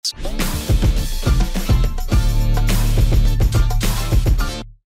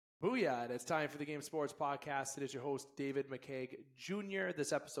It's time for the Game Sports Podcast. It is your host, David McCaig Jr.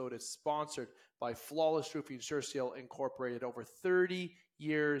 This episode is sponsored by Flawless Roofing Sure-Seal Incorporated. Over 30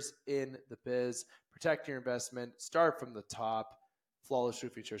 years in the biz. Protect your investment. Start from the top. Flawless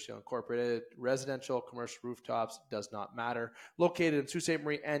Roofing Sure-Seal Incorporated. Residential, commercial rooftops, does not matter. Located in Sault Ste.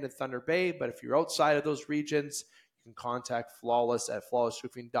 Marie and in Thunder Bay. But if you're outside of those regions, you can contact Flawless at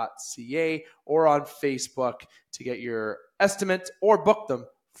flawlessroofing.ca or on Facebook to get your estimate or book them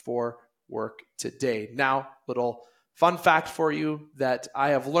for work today. Now, little fun fact for you that I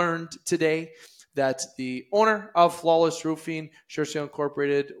have learned today, that the owner of Flawless Roofing Sure-Seal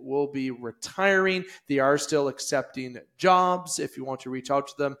Incorporated will be retiring. They are still accepting jobs if you want to reach out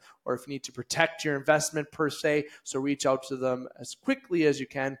to them, or if you need to protect your investment per se. So reach out to them as quickly as you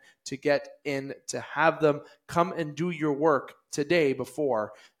can to get in, to have them come and do your work today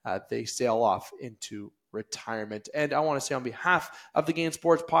before they sail off into retirement. And I want to say on behalf of the Game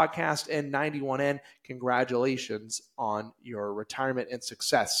Sports Podcast and 91N, congratulations on your retirement and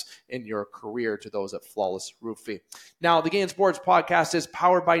success in your career to those at Flawless Roofing. Now, the Game Sports Podcast is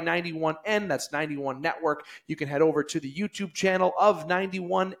powered by 91N. That's 91 Network. You can head over to the YouTube channel of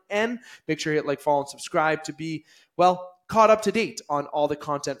 91N. Make sure you hit like, follow, and subscribe to be, caught up to date on all the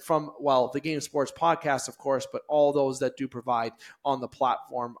content from, the Game Sports Podcast, of course, but all those that do provide on the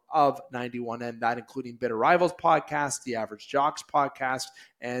platform of 91N, that including Bitter Rivals Podcast, the Average Jocks Podcast,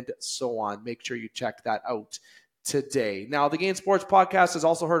 and so on. Make sure you check that out today. Now, the Game Sports Podcast is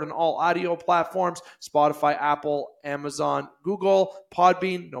also heard on all audio platforms: Spotify, Apple, Amazon, Google,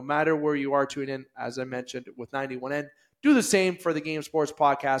 Podbean. No matter where you are tuning in, as I mentioned, with 91N, do the same for the Game Sports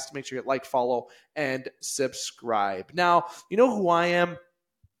Podcast. Make sure you like, follow, and subscribe. Now, you know who I am,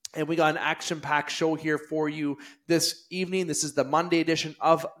 and we got an action-packed show here for you this evening. This is the Monday edition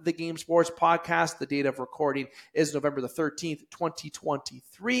of the Game Sports Podcast. The date of recording is November the 13th,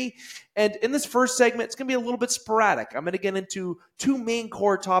 2023. And in this first segment, it's going to be a little bit sporadic. I'm going to get into two main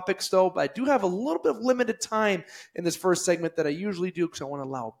core topics, though, but I do have a little bit of limited time in this first segment that I usually do because I want to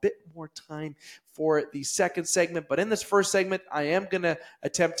allow a bit more time for the second segment. But in this first segment, I am going to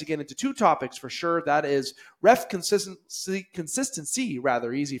attempt to get into two topics for sure. That is ref consistency,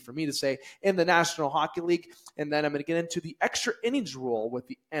 rather easy for me to say, in the National Hockey League. And then I'm going to get into the extra innings rule with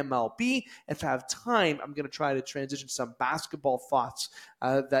the MLB. If I have time, I'm going to try to transition some basketball thoughts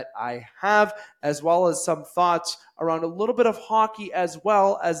that I have, as well as some thoughts around a little bit of hockey, as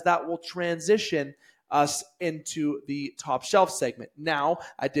well as that will transition us into the top shelf segment. Now,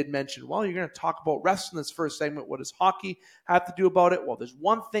 I did mention, you're going to talk about refs in this first segment. What does hockey have to do about it? Well, there's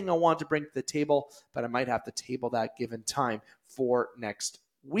one thing I want to bring to the table, but I might have to table that given time for next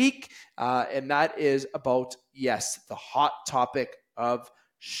week. And that is about, the hot topic of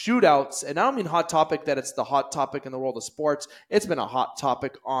shootouts. And I don't mean hot topic that it's the hot topic in the world of sports. It's been a hot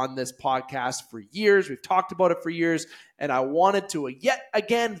topic on this podcast for years. We've talked about it for years. And I wanted to yet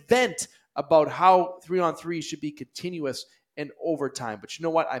again vent about how 3-on-3 should be continuous and overtime. But you know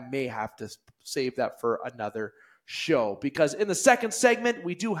what? I may have to save that for another show, because in the second segment,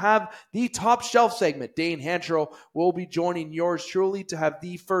 we do have the top shelf segment. Dane Hanchero will be joining yours truly to have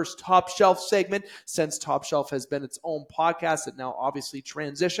the first top shelf segment, since Top Shelf has been its own podcast that now obviously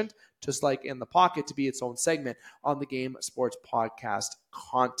transitioned, just like In the Pocket, to be its own segment on the Game Sports Podcast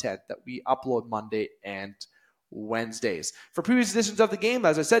content that we upload Monday and Wednesdays. For previous editions of the game,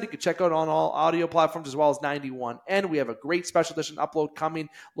 as I said, you can check out on all audio platforms as well as 91N. We have a great special edition upload coming. A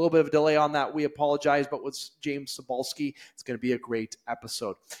little bit of a delay on that. We apologize, but with James Sobalski, it's going to be a great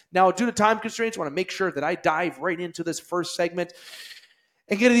episode. Now, due to time constraints, I want to make sure that I dive right into this first segment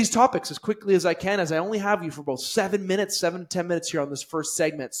and get to these topics as quickly as I can, as I only have you for about 7 to 10 minutes here on this first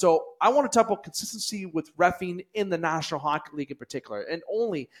segment. So I want to talk about consistency with reffing in the National Hockey League in particular, and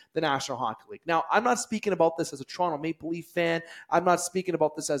only the National Hockey League. Now, I'm not speaking about this as a Toronto Maple Leaf fan. I'm not speaking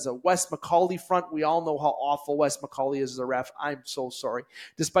about this as a Wes McCauley front. We all know how awful Wes McCauley is as a ref. I'm so sorry.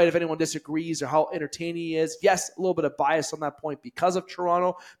 Despite if anyone disagrees or how entertaining he is, yes, a little bit of bias on that point because of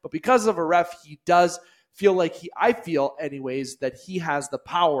Toronto, but because of a ref, he does feel like I feel anyways, that he has the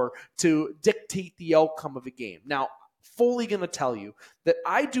power to dictate the outcome of a game. Now, fully going to tell you that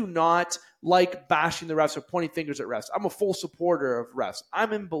I do not like bashing the refs or pointing fingers at refs. I'm a full supporter of refs.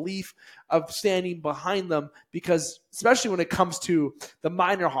 I'm in belief of standing behind them, because especially when it comes to the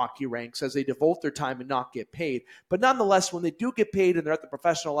minor hockey ranks, as they devote their time and not get paid. But nonetheless, when they do get paid and they're at the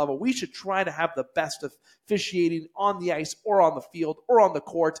professional level, we should try to have the best officiating on the ice or on the field or on the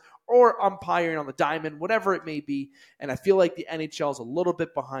court or umpiring on the diamond, whatever it may be. And I feel like the NHL is a little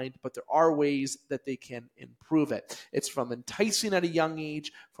bit behind, but there are ways that they can improve it. It's from enticing at a young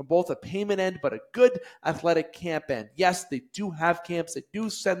age, from both a payment end, but a good athletic camp end. Yes, they do have camps. They do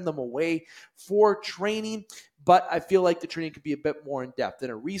send them away for training, but I feel like the training could be a bit more in depth. In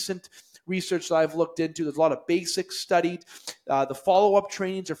a recent research that I've looked into, there's a lot of basics studied. The follow-up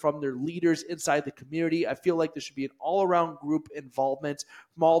trainings are from their leaders inside the community. I feel like there should be an all-around group involvement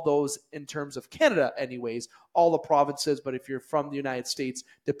from all those in terms of Canada anyways, all the provinces, but if you're from the United States,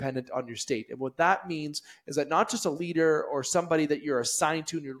 dependent on your state. And what that means is that not just a leader or somebody that you're assigned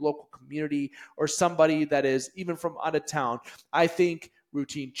to in your local community or somebody that is even from out of town. I think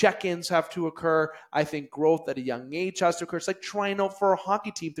routine check-ins have to occur. I think growth at a young age has to occur. It's like trying out for a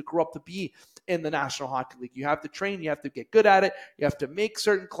hockey team to grow up to be in the National Hockey League. You have to train. You have to get good at it. You have to make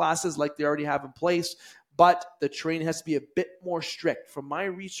certain classes like they already have in place. But the training has to be a bit more strict. From my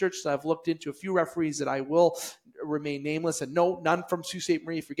research that I've looked into, a few referees that I will remain nameless, and no, none from Sault Ste.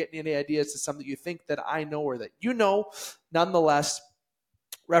 Marie. If you're getting any ideas to something you think that I know or that you know, nonetheless,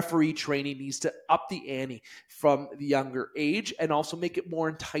 referee training needs to up the ante from the younger age and also make it more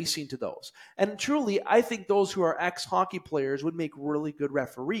enticing to those. And truly, I think those who are ex-hockey players would make really good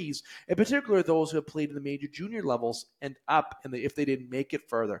referees, in particular those who have played in the major junior levels and up, and if they didn't make it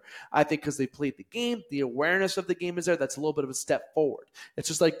further. I think because they played the game, the awareness of the game is there, that's a little bit of a step forward. It's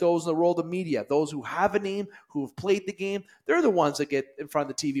just like those in the role of the media, those who have a name, who have played the game, they're the ones that get in front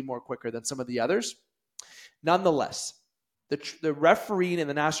of the TV more quicker than some of the others. Nonetheless, the refereeing in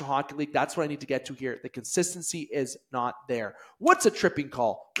the National Hockey League, that's what I need to get to here. The consistency is not there. What's a tripping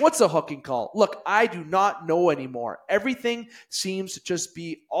call? What's a hooking call? Look, I do not know anymore. Everything seems to just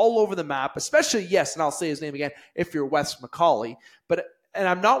be all over the map, especially, yes, and I'll say his name again, if you're Wes McCauley. And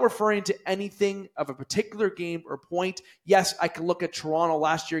I'm not referring to anything of a particular game or point. Yes, I can look at Toronto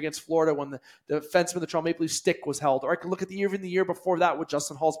last year against Florida when the defenseman of the Toronto Maple Leafs stick was held. Or I can look at the year before that with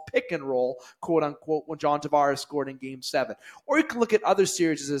Justin Hall's pick and roll, quote unquote, when John Tavares scored in Game 7. Or you can look at other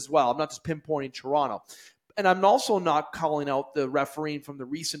series as well. I'm not just pinpointing Toronto. And I'm also not calling out the refereeing from the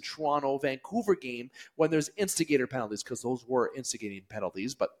recent Toronto-Vancouver game when there's instigator penalties, because those were instigating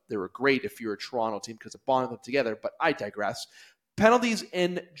penalties, but they were great if you're a Toronto team because it bonded them together. But I digress. Penalties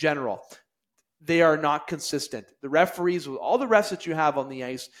in general, they are not consistent. The referees, with all the refs that you have on the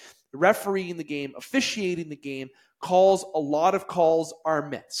ice, the refereeing the game, officiating the game, a lot of calls are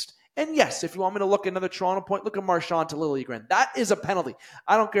missed. And yes, if you want me to look at another Toronto point, look at Marchand to Liljegren. That is a penalty.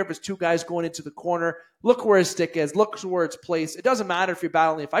 I don't care if it's two guys going into the corner. Look where his stick is. Look where it's placed. It doesn't matter if you're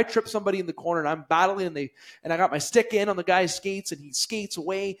battling. If I trip somebody in the corner and I'm battling and I got my stick in on the guy's skates and he skates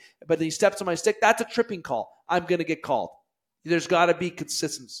away, but he steps on my stick, that's a tripping call. I'm going to get called. There's got to be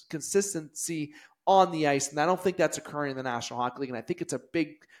consistency on the ice, and I don't think that's occurring in the National Hockey League, and I think it's a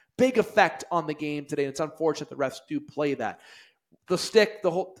big effect on the game today, and it's unfortunate the refs do play that. The stick,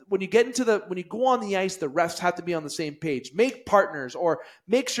 when you go on the ice, the refs have to be on the same page. Make partners or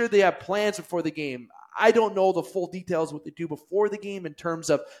make sure they have plans before the game. I don't know the full details of what they do before the game in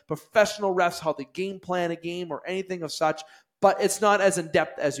terms of professional refs, how they game plan a game or anything of such, but it's not as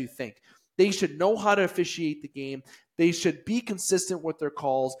in-depth as you think. They should know how to officiate the game. They should be consistent with their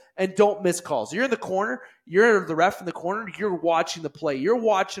calls and don't miss calls. You're in the corner. You're the ref in the corner. You're watching the play. You're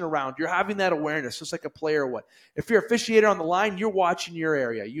watching around. You're having that awareness, just like a player would. If you're an officiator on the line, you're watching your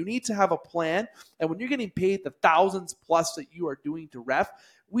area. You need to have a plan. And when you're getting paid the thousands plus that you are doing to ref,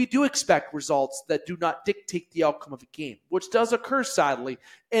 we do expect results that do not dictate the outcome of a game, which does occur, sadly,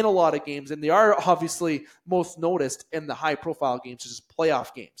 in a lot of games. And they are obviously most noticed in the high-profile games, such as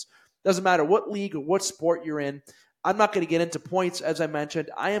playoff games. Doesn't matter what league or what sport you're in. I'm not going to get into points, as I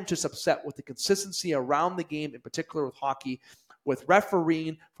mentioned. I am just upset with the consistency around the game, in particular with hockey, with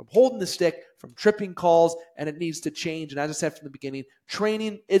refereeing, from holding the stick, from tripping calls, and it needs to change. And as I said from the beginning,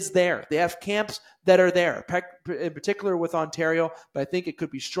 training is there. They have camps that are there, in particular with Ontario, but I think it could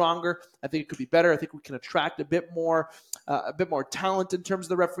be stronger. I think it could be better. I think we can attract a bit more talent in terms of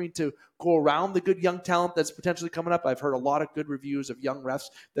the refereeing to go around the good young talent that's potentially coming up. I've heard a lot of good reviews of young refs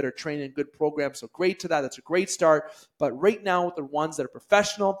that are training in good programs, so great to that. That's a great start. But right now, the ones that are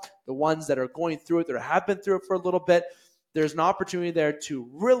professional, the ones that are going through it, that have been through it for a little bit, there's an opportunity there to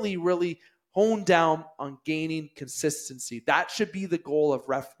really, really hone down on gaining consistency. That should be the goal of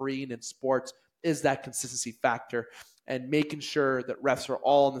refereeing in sports, is that consistency factor and making sure that refs are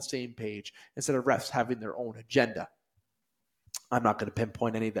all on the same page instead of refs having their own agenda. I'm not going to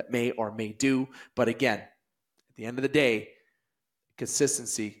pinpoint any that may or may do, but again, at the end of the day,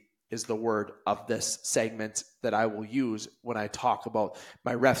 consistency is the word of this segment that I will use when I talk about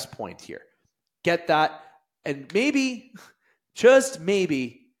my refs point here. Get that? And maybe, just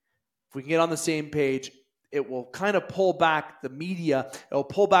maybe, If we can get on the same page, it will kind of pull back the media. It will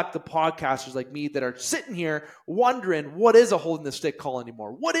pull back the podcasters like me that are sitting here wondering, what is a holding the stick call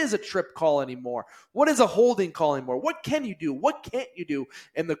anymore? What is a trip call anymore? What is a holding call anymore? What can you do? What can't you do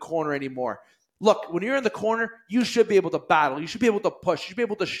in the corner anymore? Look, when you're in the corner, you should be able to battle. You should be able to push. You should be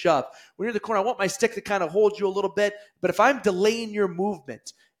able to shove. When you're in the corner, I want my stick to kind of hold you a little bit. But if I'm delaying your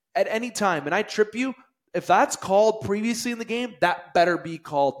movement at any time and I trip you, if that's called previously in the game, that better be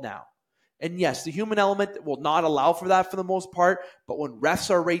called now. And yes, the human element will not allow for that for the most part. But when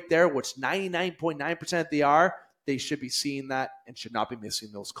refs are right there, which 99.9% they are, they should be seeing that and should not be missing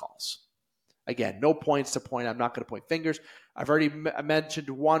those calls. Again, no points to point. I'm not going to point fingers. I've already mentioned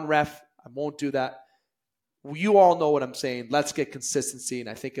one ref. I won't do that. You all know what I'm saying. Let's get consistency. And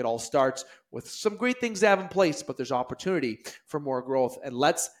I think it all starts with some great things to have in place, but there's opportunity for more growth. And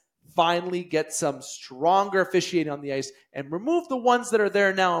let's finally get some stronger officiating on the ice and remove the ones that are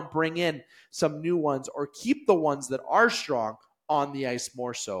there now and bring in some new ones, or keep the ones that are strong on the ice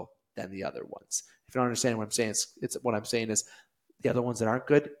more so than the other ones. If you don't understand what I'm saying, it's what I'm saying is the other ones that aren't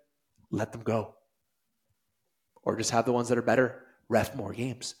good, let them go. Or just have the ones that are better ref more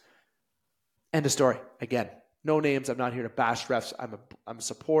games. End of story. Again, no names. I'm not here to bash refs. I'm a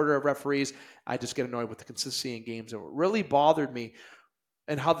supporter of referees. I just get annoyed with the consistency in games. And what really bothered me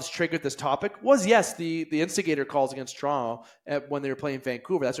and how this triggered this topic was, yes, the instigator calls against Toronto when they were playing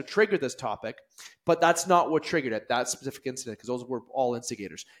Vancouver. That's what triggered this topic. But that's not what triggered it, that specific incident, because those were all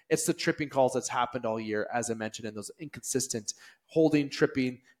instigators. It's the tripping calls that's happened all year, as I mentioned, in those inconsistent holding,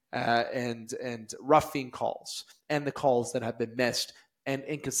 tripping, and roughing calls, and the calls that have been missed and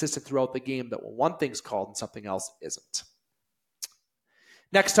inconsistent throughout the game, that when one thing's called and something else isn't.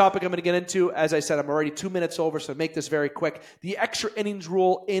 Next topic I'm going to get into, as I said, I'm already 2 minutes over, so make this very quick. The extra innings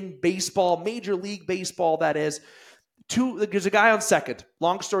rule in baseball, Major League Baseball, that is. There's a guy on second.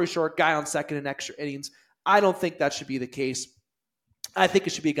 Long story short, guy on second in extra innings. I don't think that should be the case. I think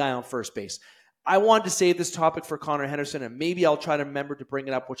it should be a guy on first base. I wanted to save this topic for Connor Henderson, and maybe I'll try to remember to bring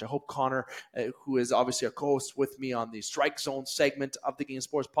it up, which I hope Connor, who is obviously a co-host with me on the Strike Zone segment of the Game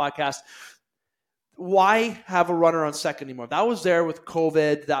Sports podcast, why have a runner on second anymore? That was there with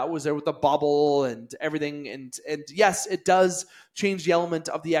COVID. That was there with the bubble and everything. And yes, it does change the element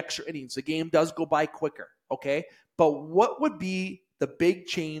of the extra innings. The game does go by quicker, okay? But what would be the big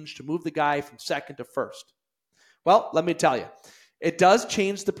change to move the guy from second to first? Well, let me tell you. It does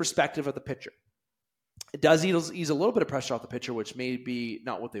change the perspective of the pitcher. It does ease a little bit of pressure off the pitcher, which may be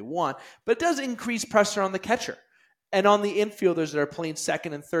not what they want, but it does increase pressure on the catcher and on the infielders that are playing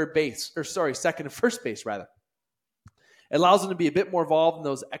second and first base rather. It allows them to be a bit more involved in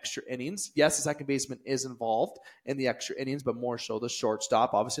those extra innings. Yes, the second baseman is involved in the extra innings, but more so the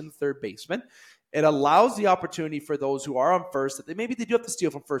shortstop, obviously the third baseman. It allows the opportunity for those who are on first that maybe they do have to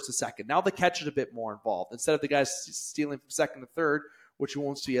steal from first to second. Now the catcher's a bit more involved. Instead of the guys stealing from second to third, which you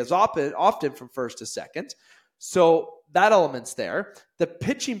won't see as often from first to second. So that element's there. The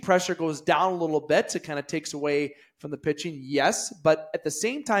pitching pressure goes down a little bit. It kind of takes away from the pitching, yes, but at the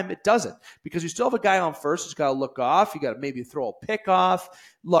same time, it doesn't, because you still have a guy on first who's got to look off. You got to maybe throw a pick off.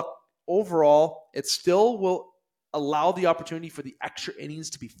 Look, overall, it still will allow the opportunity for the extra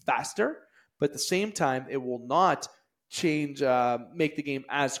innings to be faster, but at the same time, it will not make the game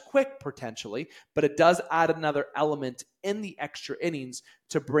as quick potentially, but it does add another element in the extra innings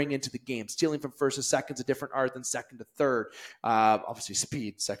to bring into the game. Stealing from first to second is a different art than second to third. Obviously,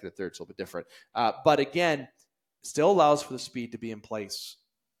 speed, second to third is a little bit different. But again, still allows for the speed to be in place.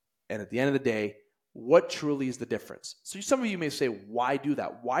 And at the end of the day, what truly is the difference? So some of you may say, why do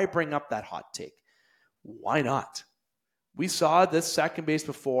that? Why bring up that hot take? Why not? We saw this second base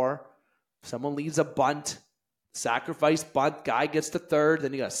before. Someone leads a bunt, sacrifice bunt, guy gets to third,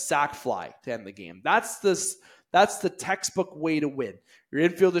 then you got a sac fly to end the game. That's the textbook way to win. Your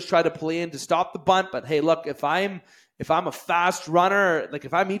infielders try to play in to stop the bunt, but hey, look, if I'm a fast runner, like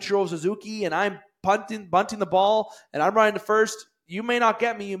if I'm Ichiro Suzuki and I'm bunting the ball and I'm running to first, you may not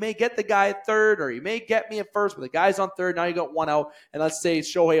get me. You may get the guy at third, or you may get me at first, but the guy's on third. Now you got one out, and let's say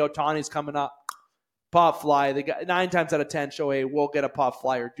Shohei Ohtani's coming up. Pop fly. The guy, 9 times out of 10, Shohei will get a pop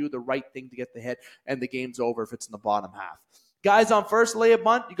fly or do the right thing to get the hit, and the game's over if it's in the bottom half. Guys on first, lay a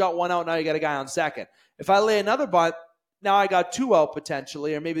bunt, you got one out, now you got a guy on second. If I lay another bunt, now I got 2 out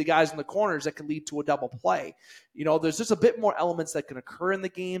potentially, or maybe the guys in the corners that can lead to a double play. You know, there's just a bit more elements that can occur in the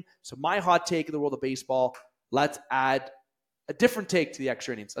game. So my hot take in the world of baseball, let's add a different take to the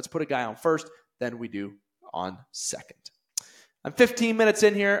extra innings. Let's put a guy on first than we do on second. I'm 15 minutes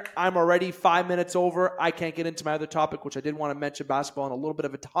in here. I'm already 5 minutes over. I can't get into my other topic, which I did want to mention basketball and a little bit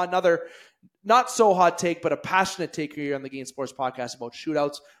of another not so hot take, but a passionate take here on the Game Sports Podcast about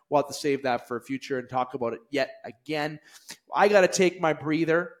shootouts. We'll have to save that for future and talk about it yet again. I got to take my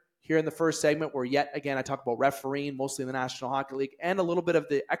breather here in the first segment where yet again I talk about refereeing, mostly in the National Hockey League, and a little bit of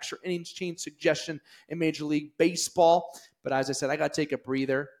the extra innings change suggestion in Major League Baseball. But as I said, I got to take a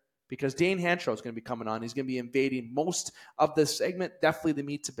breather because Dane Hantrow is going to be coming on. He's going to be invading most of this segment, definitely the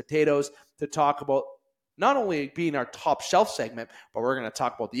meats and potatoes, to talk about not only being our top shelf segment, but we're going to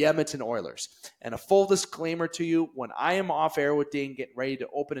talk about the Edmonton Oilers. And a full disclaimer to you, when I am off air with Dane, getting ready to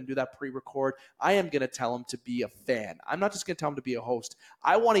open and do that pre-record, I am going to tell him to be a fan. I'm not just going to tell him to be a host.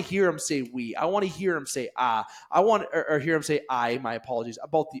 I want to hear him say we. I want to hear him say I want or hear him say my apologies,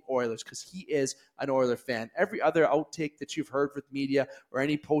 about the Oilers, because he is an Oiler fan. Every other outtake that you've heard with media or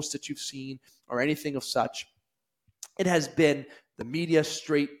any post that you've seen or anything of such, it has been the media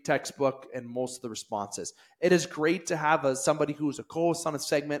straight textbook and most of the responses. It is great to have somebody who's a co-host on a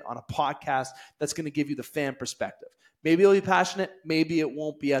segment on a podcast that's going to give you the fan perspective. Maybe it'll be passionate. Maybe it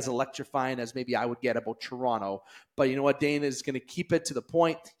won't be as electrifying as maybe I would get about Toronto. But you know what? Dane is going to keep it to the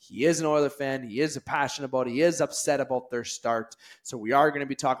point. He is an Oilers fan. He is passionate about it. He is upset about their start. So we are going to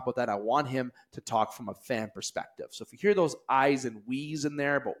be talking about that. I want him to talk from a fan perspective. So if you hear those I's and we's in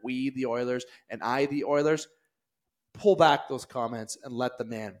there, but we, the Oilers, and I, the Oilers, pull back those comments and let the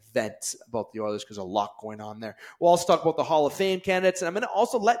man vent about the Oilers because there's a lot going on there. We'll also talk about the Hall of Fame candidates, and I'm going to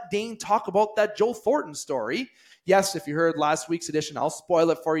also let Dane talk about that Joe Thornton story. Yes, if you heard last week's edition, I'll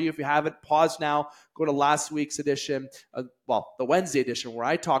spoil it for you. If you haven't, pause now. Go to last week's edition, the Wednesday edition, where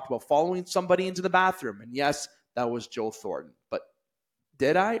I talked about following somebody into the bathroom. And yes, that was Joe Thornton. But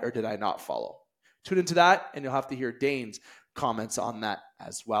did I or did I not follow? Tune into that, and you'll have to hear Dane's comments on that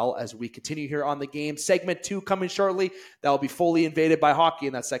as well as we continue here on the game. Segment 2 coming shortly. That will be fully invaded by hockey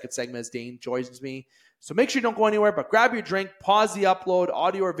in that second segment as Dane joins me. So make sure you don't go anywhere, but grab your drink, pause the upload,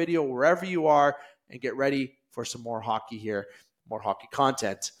 audio or video, wherever you are, and get ready for some more hockey here, more hockey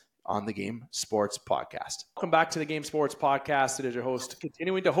content on the Game Sports Podcast. Welcome back to the Game Sports Podcast. It is your host,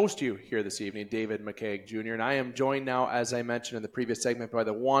 continuing to host you here this evening, David McKeag Jr. And I am joined now, as I mentioned in the previous segment, by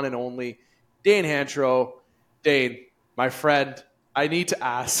the one and only Dane Hantrow. Dane, my friend, I need to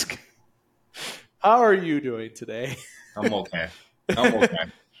ask, how are you doing today? I'm okay.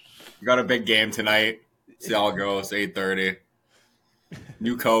 We got a big game tonight. See how it goes, 8:30.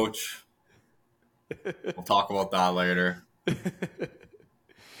 New coach. We'll talk about that later.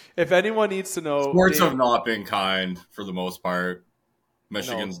 If anyone needs to know... Sports have not been kind for the most part.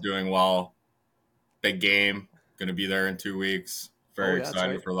 Michigan's doing well. Big game. Going to be there in 2 weeks. Very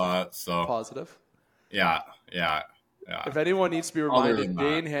excited for that. So positive. Yeah. If anyone needs to be reminded,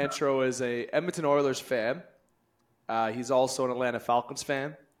 Dane Hantrow is a Edmonton Oilers fan. He's also an Atlanta Falcons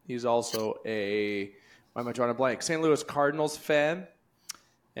fan. He's also a, why am I drawing a blank? St. Louis Cardinals fan.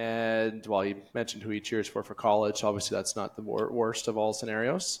 And, well, he mentioned who he cheers for college. Obviously, that's not the worst of all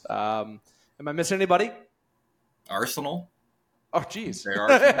scenarios. Am I missing anybody? Arsenal. Oh, geez.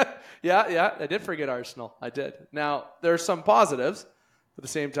 Arsenal. Yeah, I did forget Arsenal. I did. Now, there's some positives. At the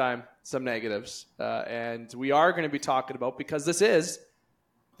same time, some negatives. And we are going to be talking about, because this is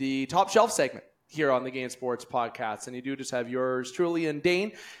the top shelf segment here on the Game Sports Podcast. And you do just have yours truly and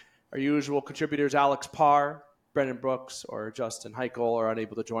Dane. Our usual contributors, Alex Parr, Brendan Brooks, or Justin Heichel are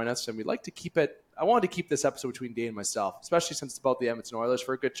unable to join us. And we'd like to keep it, I wanted to keep this episode between Dane and myself, especially since it's about the Edmonton Oilers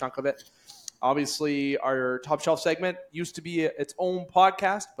for a good chunk of it. Obviously, our top shelf segment used to be its own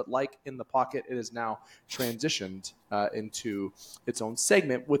podcast, but like In the Pocket, it is now transitioned into its own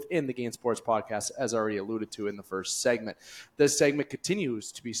segment within the Game Sports Podcast, as already alluded to in the first segment. This segment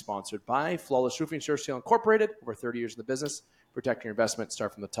continues to be sponsored by Flawless Roofing Sure Incorporated, over 30 years in the business. Protect your investment,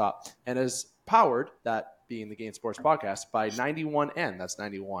 start from the top, and is powered, that being the Game Sports Podcast, by 91N. That's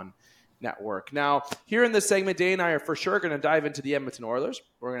 91 Network. Now, here in this segment, Dane and I are for sure going to dive into the Edmonton Oilers.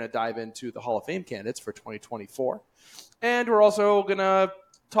 We're going to dive into the Hall of Fame candidates for 2024. And we're also going to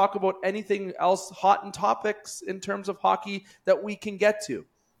talk about anything else hot in topics in terms of hockey that we can get to.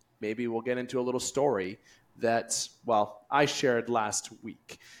 Maybe we'll get into a little story that, well, I shared last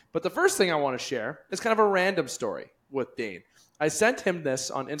week. But the first thing I want to share is kind of a random story with Dane. I sent him this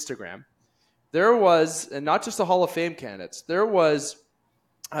on Instagram. There was, and not just the Hall of Fame candidates, there was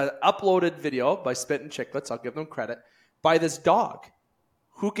an uploaded video by Spit and Chicklets, I'll give them credit, by this dog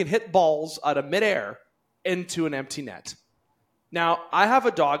who can hit balls out of midair into an empty net. Now, I have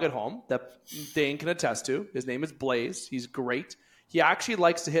a dog at home that Dane can attest to. His name is Blaze. He's great. He actually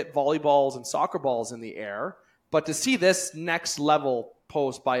likes to hit volleyballs and soccer balls in the air. But to see this next level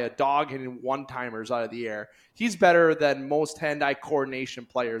post by a dog hitting one-timers out of the air. He's better than most hand-eye coordination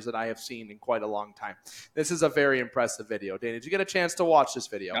players that I have seen in quite a long time. This is a very impressive video. Dane, did you get a chance to watch this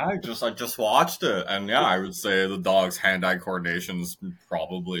video? I just watched it, and yeah, I would say the dog's hand-eye coordination is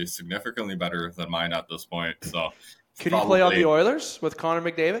probably significantly better than mine at this point. So, could he play on the Oilers with Connor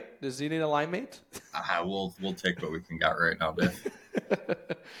McDavid? Does he need a line mate? We'll take what we can get right now, Dave.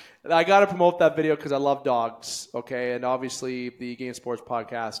 I got to promote that video because I love dogs, okay? And obviously, the Game Sports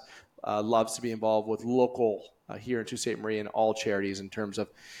Podcast loves to be involved with local here in Sault Ste. Marie and all charities in terms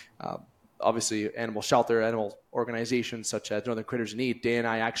of obviously animal shelter, animal organizations such as Northern Critters in Need. Dan and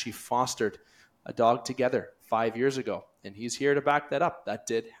I actually fostered a dog together 5 years ago, and he's here to back that up. That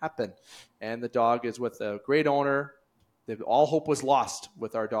did happen. And the dog is with a great owner. All hope was lost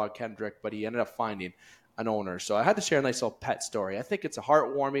with our dog Kendrick, but he ended up finding an owner. So I had to share a nice little pet story. I think it's a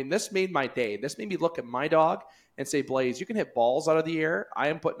heartwarming. This made my day. This made me look at my dog and say, Blaze, you can hit balls out of the air. I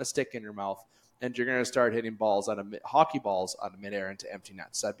am putting a stick in your mouth, and you're going to start hitting balls out of hockey balls out of midair into empty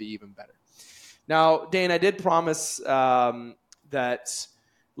nets. That'd be even better. Now, Dane, I did promise that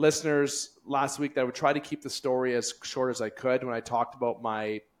listeners last week that I would try to keep the story as short as I could when I talked about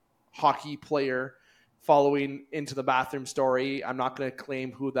my hockey player following into the bathroom story. I'm not going to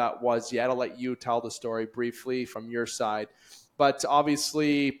claim who that was yet. I'll let you tell the story briefly from your side. But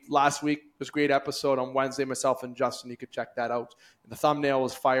obviously, last week was a great episode on Wednesday. Myself and Justin, you could check that out. The thumbnail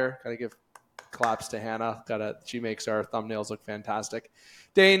was fire. Got to give claps to Hannah. She makes our thumbnails look fantastic.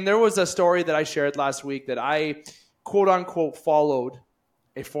 Dane, there was a story that I shared last week that I, quote unquote, followed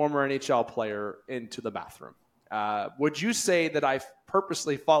a former NHL player into the bathroom. Would you say that I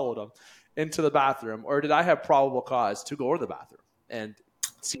purposely followed him into the bathroom, or did I have probable cause to go to the bathroom and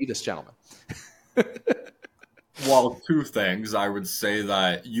see this gentleman? Well, two things. I would say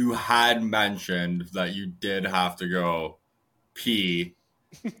that you had mentioned that you did have to go pee.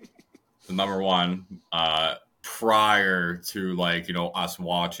 Number one, prior to us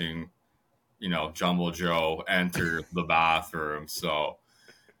watching, Jumbo Joe enter the bathroom. So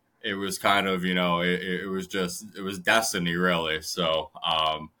it was kind of, it was destiny really. So,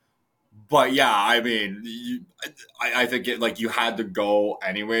 but yeah, I mean, I think you had to go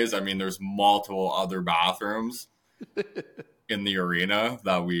anyways. I mean, there's multiple other bathrooms in the arena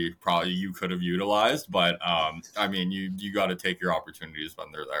that you could have utilized, but I mean, you got to take your opportunities when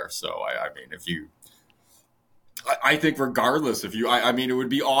they're there. So I mean, I think regardless if I mean, it would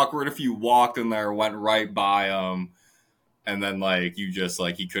be awkward if you walked in there, went right by him, and then you just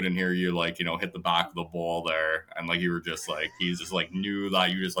he couldn't hear you hit the back of the bowl there, and you were just he's just knew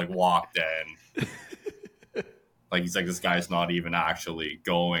that you just walked in. He's this guy's not even actually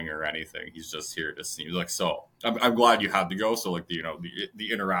going or anything. He's just here to see. He's so I'm glad you had to go. So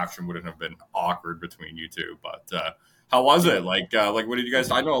the interaction wouldn't have been awkward between you two. But how was it? What did you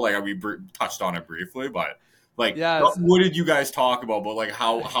guys? I know we touched on it briefly, but what did you guys talk about? But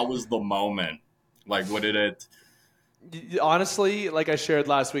how was the moment? What did it? Honestly, like I shared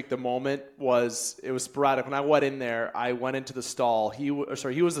last week, the moment it was sporadic. When I went in there, I went into the stall. He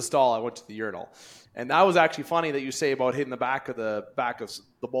was the stall. I went to the urinal. And that was actually funny that you say about hitting the back of the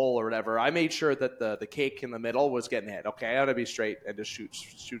bowl or whatever. I made sure that the cake in the middle was getting hit. Okay, I got to be straight and just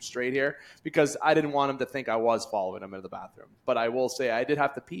shoot straight here because I didn't want him to think I was following him into the bathroom. But I will say I did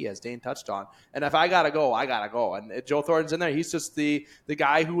have to pee, as Dane touched on. And if I gotta go, I gotta go. And Joe Thornton's in there. He's just the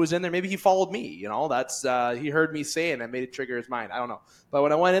guy who was in there. Maybe he followed me. That's he heard me say it and it made it trigger his mind. I don't know. But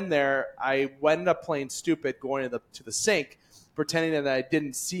when I went in there, I ended up playing stupid, going to the sink, pretending that I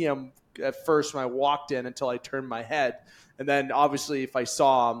didn't see him at first when I walked in until I turned my head. And then obviously if I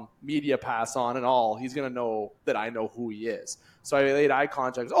saw him, media pass on and all, he's going to know that I know who he is. So I made eye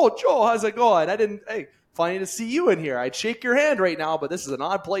contact. Oh, Joe, how's it going? Hey, funny to see you in here. I'd shake your hand right now, but this is an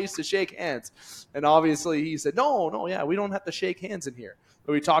odd place to shake hands. And obviously he said, no, yeah, we don't have to shake hands in here.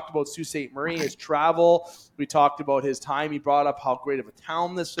 But we talked about Sault Ste. Marie, his travel. We talked about his time. He brought up how great of a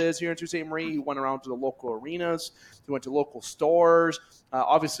town this is here in Sault Ste. Marie. He went around to the local arenas. He went to local stores.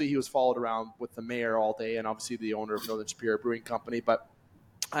 Obviously, he was followed around with the mayor all day and obviously the owner of Northern Superior Brewing Company. But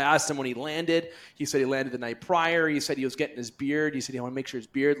I asked him when he landed. He said he landed the night prior. He said he was getting his beard. He said he wanted to make sure his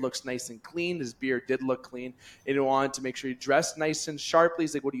beard looks nice and clean. His beard did look clean. And he wanted to make sure he dressed nice and sharply.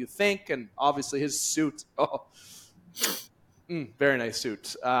 He's like, what do you think? And obviously his suit. Very nice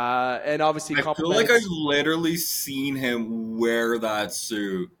suit. And obviously I feel like I've literally seen him wear that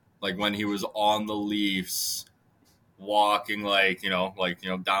suit when he was on the Leafs walking down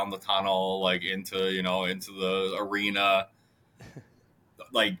the tunnel into the arena.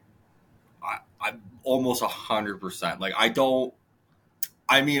 I'm almost 100%.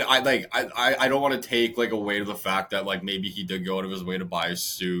 I mean, I don't want to take like away to the fact that like maybe he did go out of his way to buy a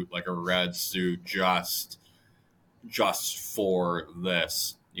suit, like a red suit, just for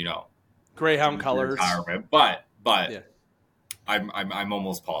this, Greyhound colors. retirement. But Yeah. I'm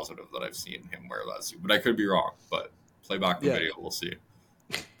almost positive that I've seen him wear that suit, but I could be wrong. But play back the video, we'll see.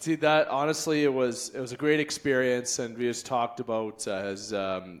 See that honestly, it was a great experience, and we just talked about his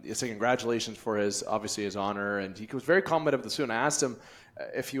congratulations for his honor, and he was very combative with the suit. And I asked him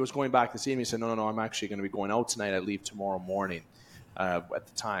if he was going back to see me. He said, no, I'm actually going to be going out tonight. I leave tomorrow morning. At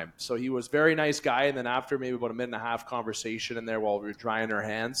the time, so he was a very nice guy. And then after maybe about a minute and a half conversation in there while we were drying our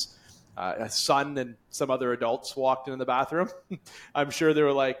hands, his son and some other adults walked into the bathroom. I'm sure they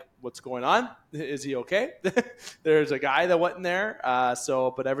were like, what's going on? Is he okay? There's a guy that went in there.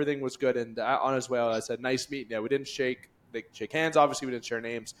 But everything was good. And on his way out, I said, nice meeting you. We didn't shake hands. Obviously, we didn't share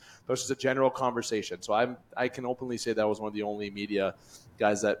names. But it was just a general conversation. So I can openly say that was one of the only media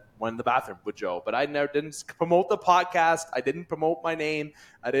guys that went in the bathroom with Joe. But I didn't promote the podcast. I didn't promote my name.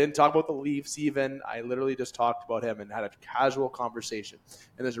 I didn't talk about the Leafs even. I literally just talked about him and had a casual conversation.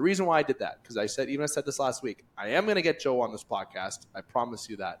 And there's a reason why I did that, because I said this last week, I am going to get Joe on this podcast. I promise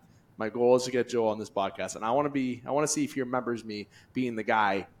you that. My goal is to get Joe on this podcast. And I want to see if he remembers me being the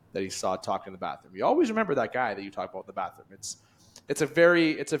guy that he saw talking in the bathroom. You always remember that guy that you talk about in the bathroom. It's a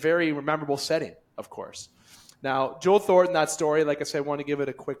very memorable setting, of course. Now, Joe Thornton, that story, like I said, I want to give it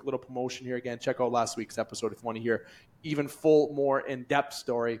a quick little promotion here. Again, check out last week's episode if you want to hear even more in-depth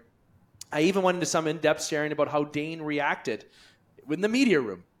story. I even went into some in-depth sharing about how Dane reacted in the media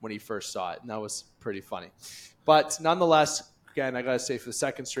room when he first saw it, and that was pretty funny. But nonetheless, again, I got to say, for the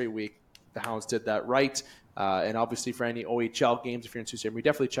second straight week, the Hounds did that right. And obviously for any OHL games, if you're in Sault Ste. Marie,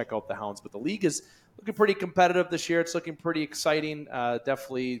 definitely check out the Hounds. But the league is looking pretty competitive this year. It's looking pretty exciting.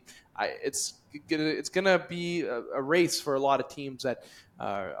 Definitely, it's going to be a race for a lot of teams that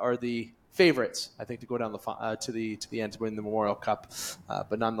are the favorites, I think, to go down to the end to win the Memorial Cup.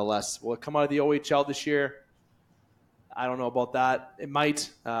 But nonetheless, will it come out of the OHL this year? I don't know about that. It might,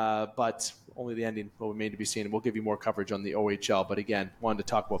 but only the ending will remain to be seen. We'll give you more coverage on the OHL. But again, wanted to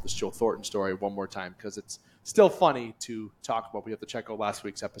talk about this Joe Thornton story one more time because it's still funny to talk about. We have to check out last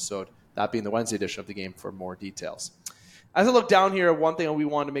week's episode, that being the Wednesday edition of the game, for more details. As I look down here, one thing we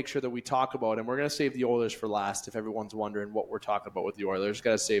wanted to make sure that we talk about, and we're going to save the Oilers for last if everyone's wondering what we're talking about with the Oilers.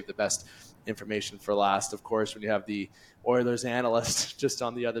 Got to save the best information for last, of course, when you have the Oilers analyst just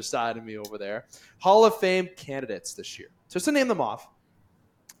on the other side of me over there. Hall of Fame candidates this year. Just to name them off,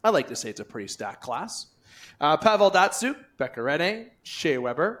 I like to say it's a pretty stacked class. Pavel Datsyuk, Pekka Rinne, Shea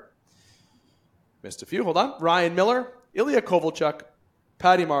Weber. Missed a few, hold on. Ryan Miller, Ilya Kovalchuk,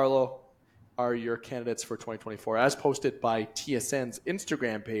 Patty Marleau are your candidates for 2024, as posted by TSN's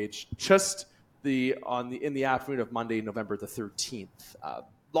Instagram page just in the afternoon of Monday, November the 13th. A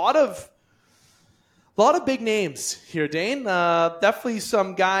lot of big names here, Dane. Definitely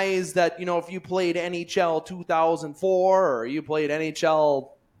some guys that, if you played NHL 2004 or you played NHL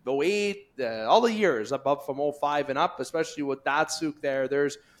 08, all the years above from 05 and up, especially with Datsyuk there,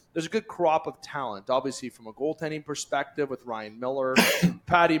 there's a good crop of talent. Obviously, from a goaltending perspective with Ryan Miller,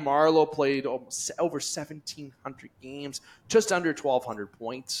 Patty Marleau played over 1,700 games, just under 1,200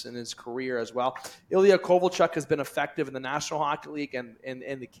 points in his career as well. Ilya Kovalchuk has been effective in the National Hockey League and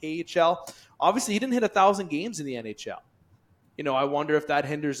the KHL. Obviously, he didn't hit 1,000 games in the NHL. I wonder if that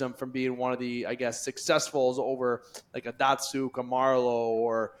hinders him from being one of the, successfuls over like a Datsyuk, a Marleau,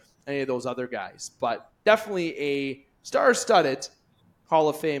 or any of those other guys. But definitely a star-studded Hall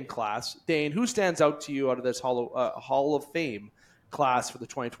of Fame class. Dane, who stands out to you out of this Hall of Fame class for the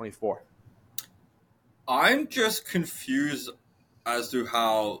 2024? I'm just confused as to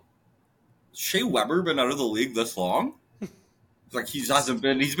how Shea Weber been out of the league this long. Like he's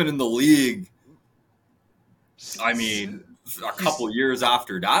been in the league. I mean, a couple years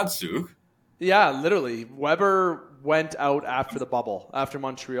after Datsyuk. Yeah, literally. Weber went out after the bubble, after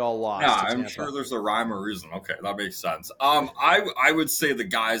Montreal lost. Yeah, I'm sure there's a rhyme or reason. Okay, that makes sense. I would say the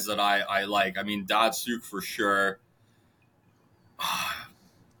guys that I like. I mean, Datsyuk for sure.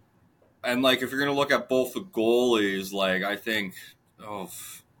 And if you're gonna look at both the goalies, I think,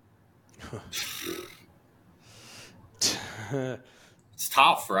 it's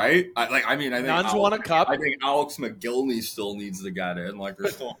tough, right? I think Nuns won a cup. I think Alex McGillney still needs to get in.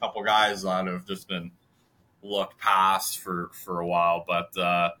 There's still a couple guys that have just been looked past for a while, but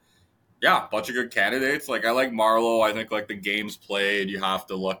yeah, a bunch of good candidates. I like Marleau. I think the games played you have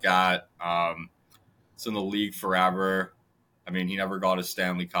to look at. It's in the league forever. I mean, he never got a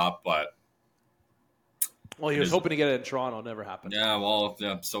Stanley Cup, but he was hoping to get it in Toronto. Never happened. Yeah, well,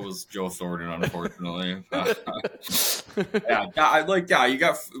 yeah, so was Joe Thornton, unfortunately. Yeah. You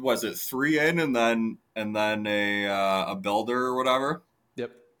got, was it 3 in and then a builder or whatever?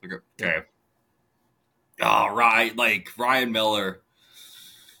 Yep. Okay. Yep. Oh, right. Like Ryan Miller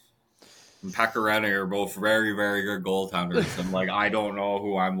and Pecorine are both very, very good goaltenders. And like, I don't know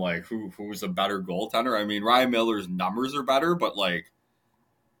who's a better goaltender. I mean, Ryan Miller's numbers are better, but like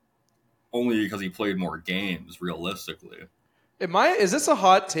only because he played more games, realistically. Is this a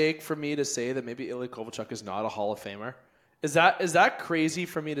hot take for me to say that maybe Ilya Kovalchuk is not a Hall of Famer? Is that crazy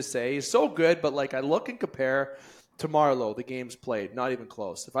for me to say? He's so good, but like I look and compare to Marleau, the games played, not even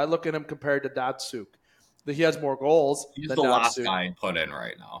close. If I look at him compared to Datsuk, that he has more goals He's than the last Datsuk. guy put in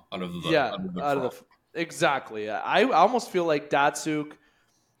right now out of the Exactly. I almost feel like Datsuk,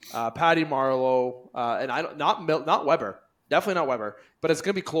 Patty Marleau, and not Weber. Definitely not Weber, but it's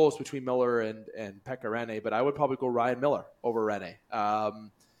going to be close between Miller and Pekka Rinne, but I would probably go Ryan Miller over Rinne.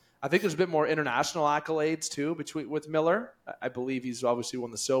 I think there's a bit more international accolades too with Miller. I believe he's obviously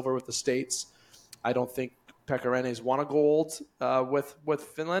won the silver with the States. I don't think Pekka Rinne's won a gold with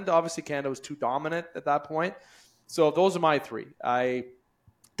Finland. Obviously, Canada was too dominant at that point. So those are my three.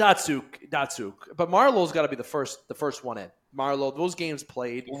 Datsuk, but Marleau's got to be the first one in. Marleau, those games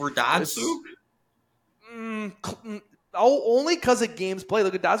played over Datsuk. Only because of games played.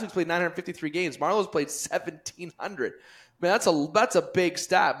 Look at Datsuk's played 953 games. Marleau's played 1,700. Man, that's a big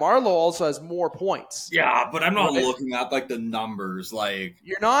stat. Marleau also has more points. Yeah, but I'm not looking at like the numbers. Like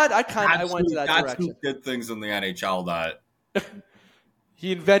you're not. I went to that direction. Did things in the NHL that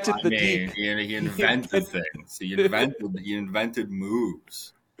he invented the deke. He invented things. He invented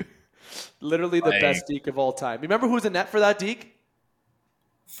moves. Literally the best deke of all time. Remember who's in net for that deke?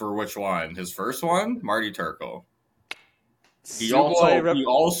 For which one? His first one, Marty Turco. He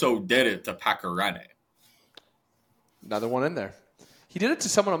also did it to Pekka Rinne. Another one in there. He did it to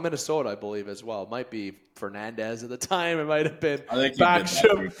someone on Minnesota, I believe, as well. It might be Fernandez at the time. It might have been. I think he did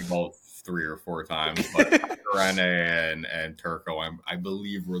that about 3 or 4 times. But Pekka Rinne and Turco, I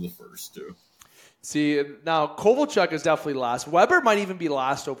believe, were the first two. See, now Kovalchuk is definitely last. Weber might even be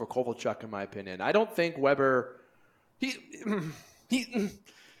last over Kovalchuk, in my opinion. I don't think Weber. He.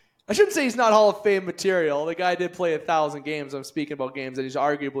 I shouldn't say he's not Hall of Fame material. The guy did play 1,000 games. I'm speaking about games that he's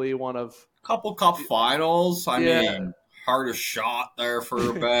arguably one of. Couple cup finals. I mean, hardest shot there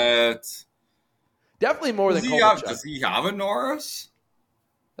for a bit. Definitely more than Kovalchuk. Does he have a Norris?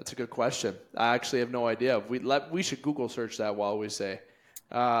 That's a good question. I actually have no idea. We should Google search that while we say.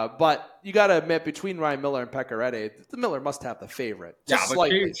 But you got to admit, between Ryan Miller and Pekka Rinne, the Miller must have the favorite. Yeah,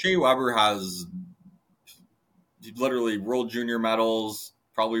 but Shea Weber has literally World Junior medals,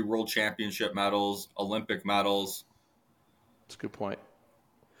 probably World Championship medals, Olympic medals. That's a good point.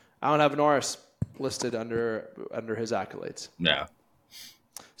 I don't have Norris listed under his accolades. Yeah.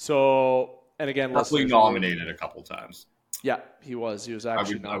 So, and again, definitely nominated a couple times. Yeah, he was. He was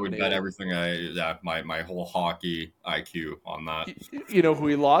actually nominated. I would bet everything my whole hockey IQ on that. You know who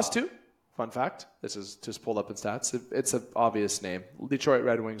he lost to? Fun fact. This is just pulled up in stats. It's an obvious name. Detroit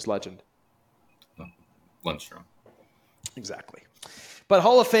Red Wings legend. Lundstrom. Exactly. But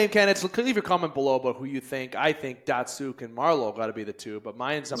Hall of Fame candidates, leave your comment below about who you think. I think Datsuk and Marleau got to be the two, but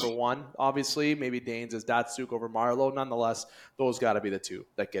mine's number one. Obviously, maybe Dane's is Datsuk over Marleau. Nonetheless, those got to be the two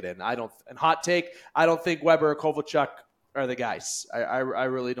that get in. And hot take, I don't think Weber or Kovalchuk are the guys. I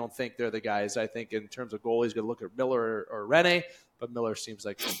really don't think they're the guys. I think in terms of goalies, going to look at Miller or Rinne, but Miller seems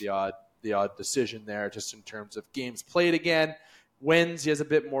like the odd decision there, just in terms of games played again. Wins, he has a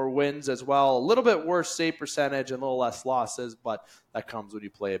bit more wins as well. A little bit worse save percentage and a little less losses, but that comes when you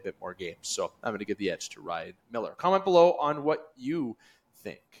play a bit more games. So I'm going to give the edge to Ryan Miller. Comment below on what you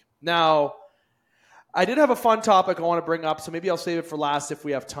think. Now, I did have a fun topic I want to bring up, so maybe I'll save it for last if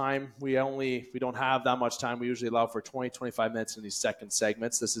we have time. We don't have that much time. We usually allow for 20, 25 minutes in these second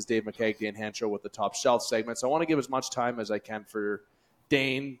segments. This is Dave McKeag, Dane Hancho with the Top Shelf segment. So I want to give as much time as I can for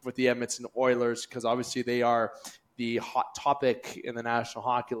Dane with the Edmonton Oilers, because obviously they are the hot topic in the National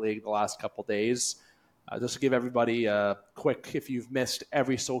Hockey League the last couple days. Just to give everybody a quick, if you've missed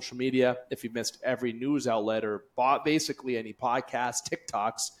every social media, if you've missed every news outlet or basically any podcasts,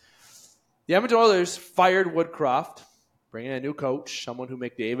 TikToks, the Edmonton Oilers fired Woodcroft, bringing in a new coach, someone who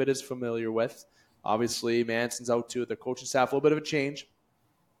McDavid is familiar with. Obviously, Manson's out too. Their coaching staff, a little bit of a change.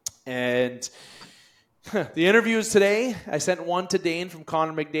 And the interviews today, I sent one to Dane from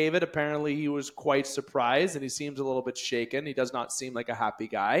Connor McDavid. Apparently, he was quite surprised, and he seems a little bit shaken. He does not seem like a happy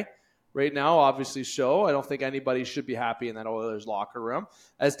guy. right now obviously show. I don't think anybody should be happy in that Oilers locker room.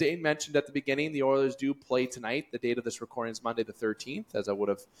 As Dane mentioned at the beginning, the Oilers do play tonight. The date of this recording is Monday the 13th, as I would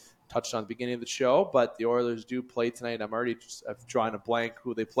have touched on at the beginning of the show. But the Oilers do play tonight. I've drawn a blank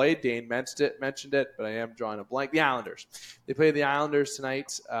who they played. Dane mentioned it, but I am drawing a blank. The Islanders. They play the Islanders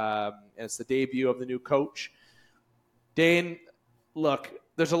tonight, and it's the debut of the new coach. Dane, look,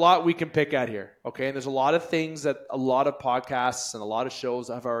 there's a lot we can pick at here, okay? And there's a lot of things that a lot of podcasts and a lot of shows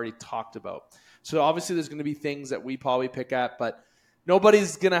have already talked about. So obviously there's going to be things that we probably pick at, but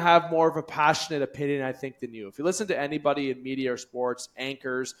nobody's going to have more of a passionate opinion, I think, than you. If you listen to anybody in media or sports,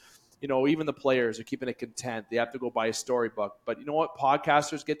 anchors, even the players are keeping it content. They have to go by a storybook. But you know what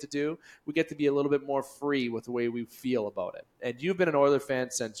podcasters get to do? We get to be a little bit more free with the way we feel about it. And you've been an Oilers fan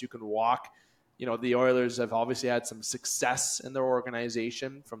since you can walk. The Oilers have obviously had some success in their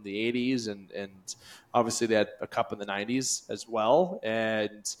organization from the 80s, and obviously they had a cup in the 90s as well.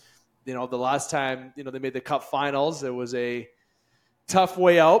 And, the last time, they made the cup finals, it was a tough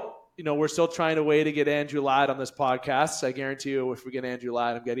way out. We're still trying to get Andrew Ladd on this podcast. I guarantee you if we get Andrew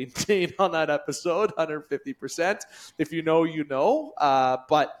Ladd, I'm getting Dane on that episode, 150%. If you know, you know.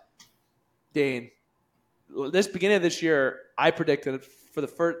 But, Dane, this beginning of this year, I predicted for the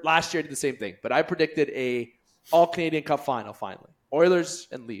first last year I did the same thing, but I predicted a All-Canadian Cup final finally. Oilers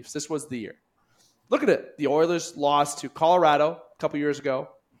and Leafs. This was the year. Look at it. The Oilers lost to Colorado a couple years ago,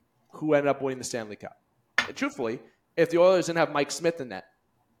 who ended up winning the Stanley Cup. And truthfully, if the Oilers didn't have Mike Smith in net,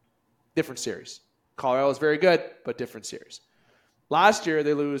 different series. Colorado was very good, but different series. Last year,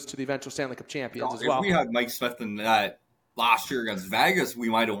 they lose to the eventual Stanley Cup champions as well. If we had Mike Smith in net last year against Vegas, we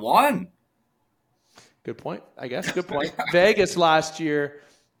might have won. Good point, I guess. Good point. Vegas last year,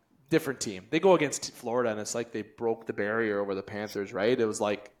 different team. They go against Florida, and it's like they broke the barrier over the Panthers, right? It was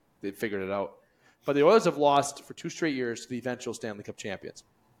like they figured it out. But the Oilers have lost for 2 straight years to the eventual Stanley Cup champions.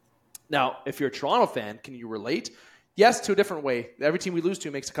 Now, if you're a Toronto fan, can you relate? Yes, to a different way. Every team we lose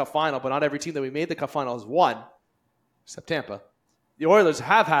to makes a cup final, but not every team that we made the cup final has won, except Tampa. The Oilers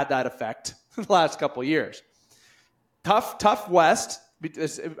have had that effect the last couple of years. Tough West.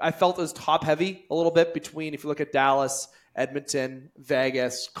 I felt it was top-heavy a little bit between, if you look at Dallas, Edmonton,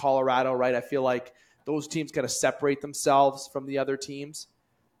 Vegas, Colorado, right? I feel like those teams got to separate themselves from the other teams.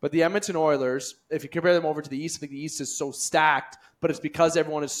 But the Edmonton Oilers, if you compare them over to the East, I think the East is so stacked, but it's because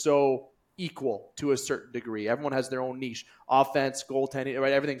everyone is so equal to a certain degree. Everyone has their own niche. Offense, goaltending,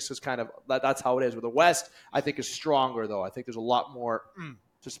 right? Everything's just kind of, that's how it is. With the West, I think is stronger, though. I think there's a lot more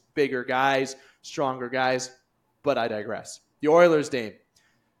just bigger guys, stronger guys, but I digress. The Oilers, Dane,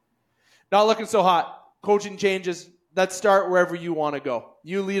 not looking so hot. Coaching changes. Let's start wherever you want to go.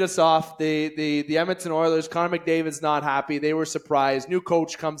 You lead us off. The Edmonton Oilers, Connor McDavid's not happy. They were surprised. New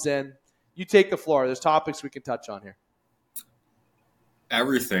coach comes in. You take the floor. There's topics we can touch on here.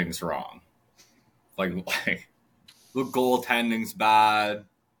 Everything's wrong. Like the goaltending's bad.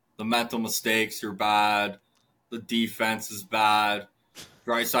 The mental mistakes are bad. The defense is bad.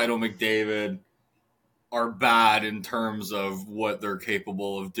 Draisaitl, McDavid are bad in terms of what they're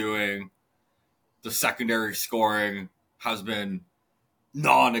capable of doing. The secondary scoring has been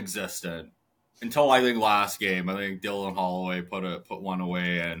non-existent until I think last game. I think Dylan Holloway put one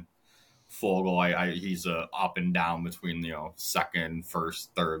away, and Foegele, he's up and down between second,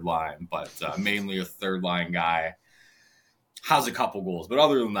 first, third line, but mainly a third line guy. Has a couple goals, but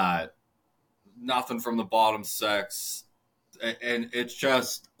other than that, nothing from the bottom six, and it's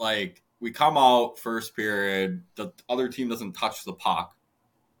just like. We come out first period, the other team doesn't touch the puck.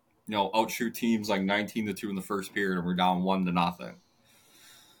 Outshoot teams like 19-2 in the first period, and we're down 1-0.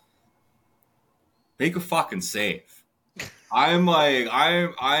 Make a fucking save. I'm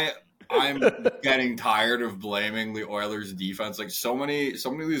getting tired of blaming the Oilers defense. Like so many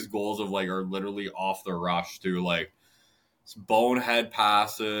of these goals are literally off the rush to bonehead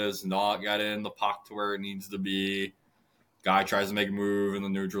passes, not getting the puck to where it needs to be. Guy tries to make a move in the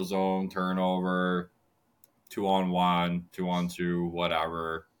neutral zone, turnover, 2-on-1, 2-on-2,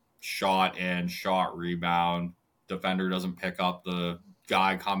 whatever. Shot in, shot rebound. Defender doesn't pick up the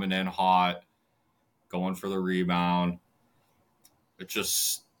guy coming in hot, going for the rebound. It's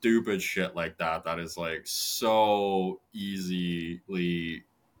just stupid shit like that. That is so easily,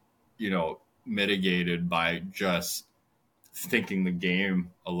 mitigated by just thinking the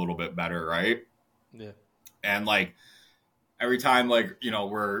game a little bit better, right? Yeah. And every time,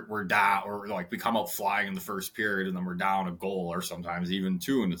 we're down, or we come out flying in the first period, and then we're down a goal, or sometimes even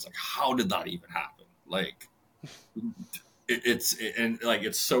 2, and it's how did that even happen?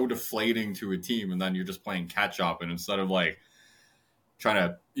 It's so deflating to a team, and then you're just playing catch up, and instead of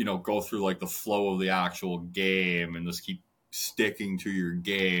trying to go through the flow of the actual game and just keep sticking to your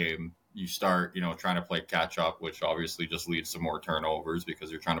game, you start, trying to play catch up, which obviously just leads to more turnovers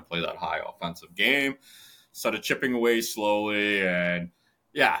because you're trying to play that high offensive game instead of chipping away slowly. And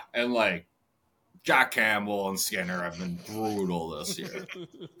like Jack Campbell and Skinner have been brutal this year.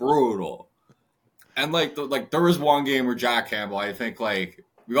 Brutal. And like there was one game where Jack Campbell, I think like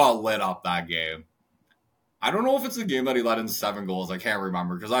we got lit up that game. I don't know if it's the game that he let in 7 goals. I can't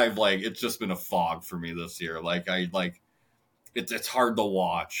remember because it's just been a fog for me this year. It's hard to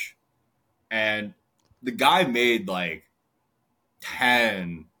watch. And the guy made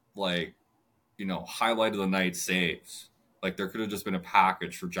 10 highlight of the night saves. Like there could have just been a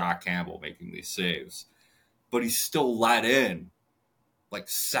package for Jack Campbell making these saves. But he still let in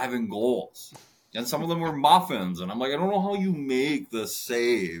 7 goals. And some of them were muffins. And I'm like, I don't know how you make this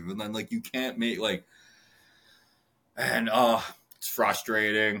save. And then you can't make and it's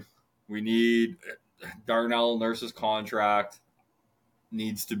frustrating. We need Darnell Nurse's contract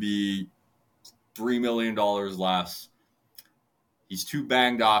needs to be $3 million less. He's too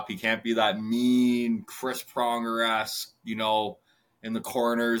banged up. He can't be that mean Chris Pronger-esque, in the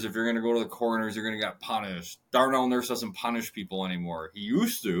corners. If you're going to go to the corners, you're going to get punished. Darnell Nurse doesn't punish people anymore. He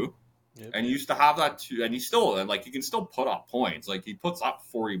used to. Yep. And he used to have that too. And he still, he can still put up points. He puts up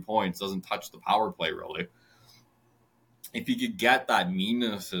 40 points, doesn't touch the power play really. If he could get that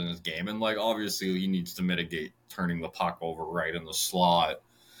meanness in his game, and obviously he needs to mitigate turning the puck over right in the slot,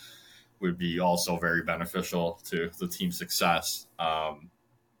 would be also very beneficial to the team's success. But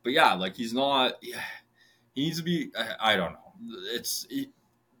he's not. He needs to be. I don't know.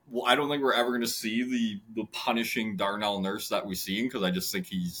 I don't think we're ever going to see the punishing Darnell Nurse that we've seen because I just think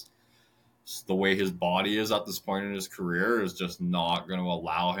the way his body is at this point in his career is just not going to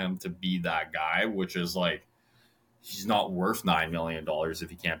allow him to be that guy, which is he's not worth $9 million if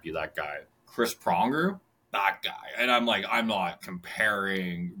he can't be that guy. Chris Pronger, that guy. And I'm not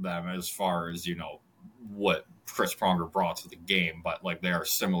comparing them as far as, what Chris Pronger brought to the game, but they are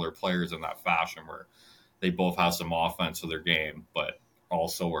similar players in that fashion where they both have some offense to their game, but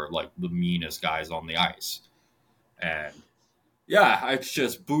also are the meanest guys on the ice. And it's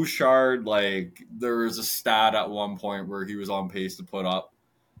just Bouchard. There was a stat at one point where he was on pace to put up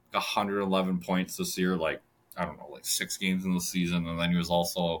 111 points this year, I don't know, 6 games in the season. And then he was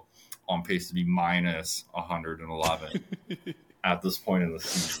also on pace to be minus 111 at this point in the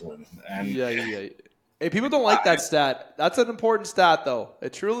season. And Hey, people don't like that stat. That's an important stat, though.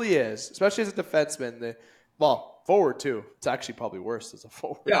 It truly is, especially as a defenseman. Forward, too. It's actually probably worse as a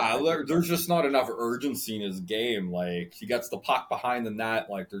forward. Yeah, there's just not enough urgency in his game. He gets the puck behind the net.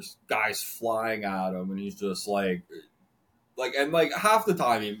 There's guys flying at him, and he's just and half the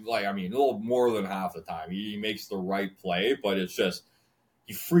time, a little more than half the time, he makes the right play, but it's just,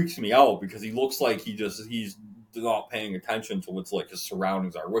 he freaks me out because he looks like he's not paying attention to what's his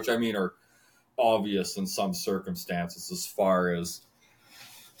surroundings are, which are obvious in some circumstances as far as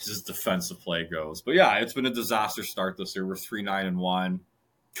his defensive play goes. But it's been a disaster start this year. We're 3-9-1.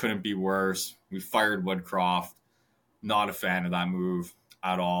 Couldn't be worse. We fired Woodcroft. Not a fan of that move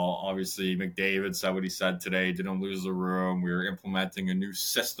at all. Obviously, McDavid said what he said today. Didn't lose the room. We were implementing a new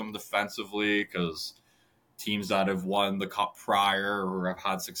system defensively because teams that have won the cup prior or have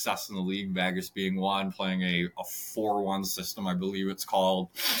had success in the league, Vegas being one, playing a 4-1 system, I believe it's called.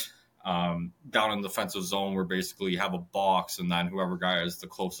 Down in the defensive zone where basically you have a box and then whoever guy is the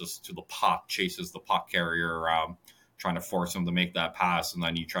closest to the puck chases the puck carrier around, trying to force him to make that pass, and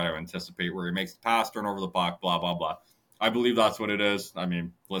then you try to anticipate where he makes the pass, turn over the puck, blah, blah, blah. I believe that's what it is.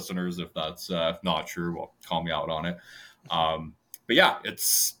 Listeners, if that's not true, well, call me out on it. But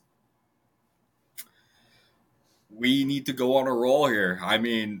we need to go on a roll here.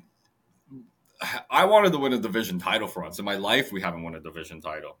 I wanted to win a division title for once. In my life, we haven't won a division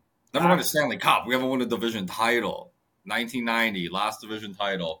title. Never won a Stanley Cup. We haven't won a division title. 1990, last division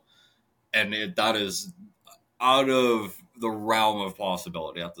title. And that is out of the realm of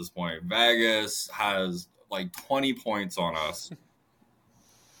possibility at this point. Vegas has 20 points on us.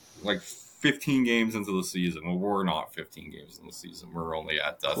 15 games into the season. Well, we're not 15 games in the season. We're only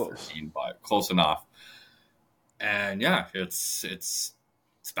at 13, but close enough. And it's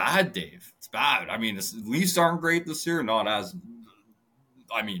bad, Dave. It's bad. The Leafs aren't great this year. Not as,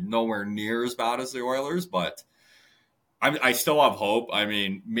 nowhere near as bad as the Oilers, but I still have hope.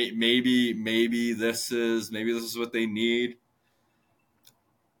 Maybe this is what they need.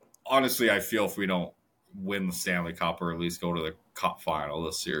 Honestly, I feel if we don't win the Stanley Cup or at least go to the Cup final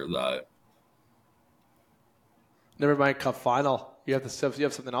this year, that never mind Cup final. You have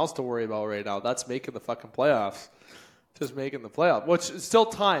something else to worry about right now. That's making the fucking playoffs. Just making the playoff, which is still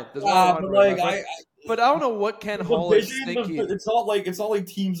time. But I don't know what Ken The Holland's division, thinking. it's not like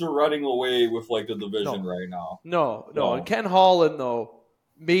teams are running away with like the division No. right now. No. And Ken Holland, though,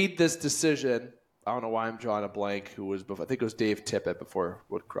 made this decision. I don't know why I'm drawing a blank. Who was before? I think it was Dave Tippett before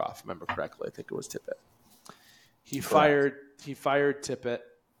Woodcroft. If I remember correctly, I think it was Tippett. He fired Tippett,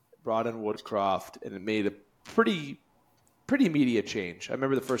 brought in Woodcroft, and it made a pretty immediate change. I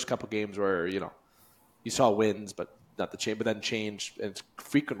remember the first couple games where you saw wins, but not the change. But then change and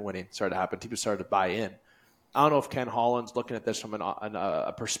frequent winning started to happen. People started to buy in. I don't know if Ken Holland's looking at this from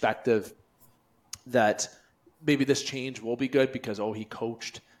a perspective that maybe this change will be good because he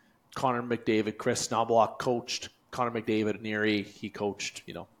coached Connor McDavid, Chris Knobloch coached Connor McDavid, Neary. He coached,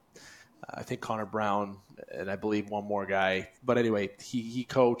 I think Connor Brown, and I believe one more guy. But anyway, he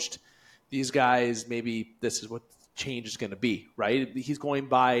coached these guys. Maybe this is what change is going to be, right? He's going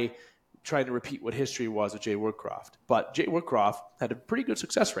by trying to repeat what history was with Jay Woodcroft. But Jay Woodcroft had a pretty good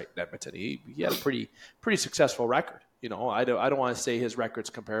success rate in Edmonton. He had a pretty successful record. I don't want to say his record's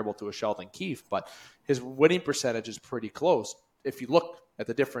comparable to a Sheldon Keefe, but his winning percentage is pretty close. If you look at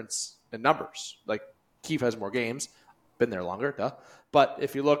the difference in numbers, like Keefe has more games, been there longer, duh. But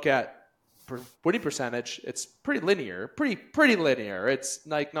if you look at winning percentage, it's pretty linear, pretty linear. It's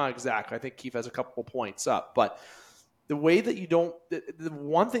like not exact. I think Keefe has a couple points up, but the way that the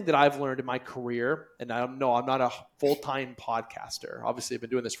one thing that I've learned in my career, and I know I'm not a full-time podcaster. Obviously, I've been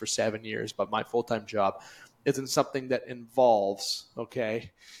doing this for 7 years, but my full-time job isn't something that involves,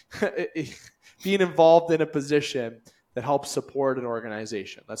 being involved in a position that helps support an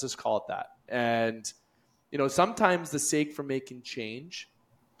organization. Let's just call it that. And, sometimes the sake for making change,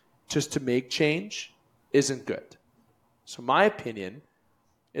 just to make change, isn't good. So my opinion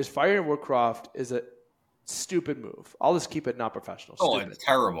is firing Woodcroft is a stupid move. I'll just keep it not professional. Stupid. It's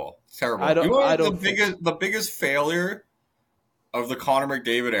terrible. It's terrible. The biggest failure of the Connor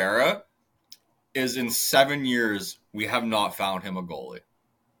McDavid era is in 7 years we have not found him a goalie.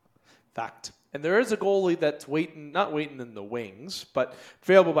 Fact. And there is a goalie that's not waiting in the wings, but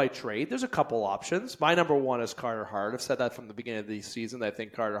available by trade. There's a couple options. My number one is Carter Hart. I've said that from the beginning of the season. I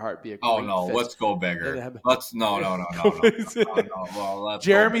think Carter Hart be a great fit. Let's go bigger. No. Well,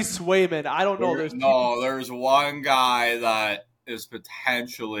 Jeremy Swayman. I don't know. There's one guy that is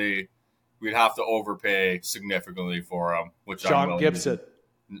potentially we'd have to overpay significantly for him, which John Gibson.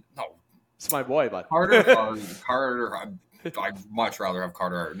 No, it's my boy, but Carter. I'd much rather have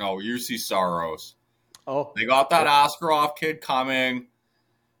Carter Hart. No, UC Saros. Oh, they got that Askarov kid coming.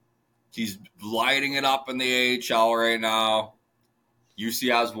 He's lighting it up in the AHL right now.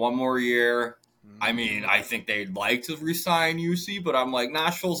 UC has one more year. I mean, I think they'd like to re-sign UC, but I'm like,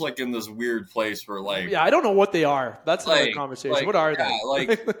 Nashville's like in this weird place where I don't know what they are. That's another conversation. What are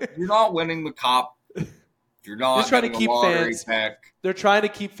they? You're not winning the Cup. You're not just trying to keep fans. Pick. They're trying to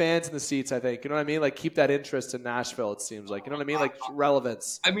keep fans in the seats, I think. You know what I mean? Like, keep that interest in Nashville, it seems like. You know what I mean? Like,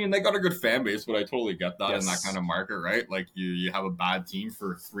 relevance. I mean, they got a good fan base, but I totally get that in that kind of market, right? Like, you have a bad team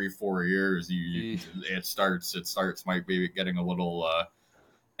for 3-4 years. It starts might be getting a little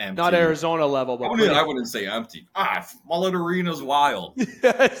empty. Not Arizona level, but I wouldn't say empty. Mullet Arena's wild.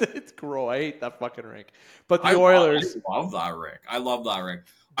 It's gross. I hate that fucking rink. But the Oilers. I love that rink.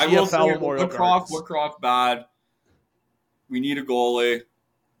 I will say Woodcroft bad. We need a goalie.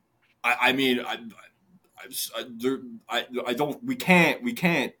 We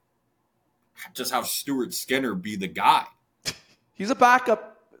can't just have Stuart Skinner be the guy. He's a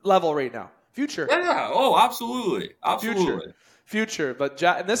backup level right now. Future. Yeah. Oh, absolutely. Future. But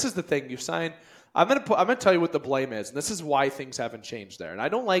and this is the thing. You signed. I'm gonna tell you what the blame is, and this is why things haven't changed there. And I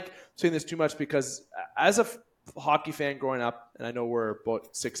don't like saying this too much because as a hockey fan growing up, and I know we're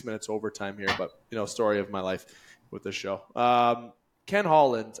about 6 minutes overtime here, but story of my life with this show. Ken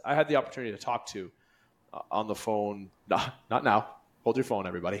Holland, I had the opportunity to talk to on the phone. Not now. Hold your phone,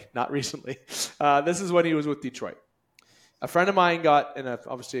 everybody. Not recently. This is when he was with Detroit. A friend of mine got in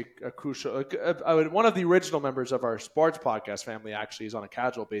obviously a crucial one of the original members of our sports podcast family. Actually, is on a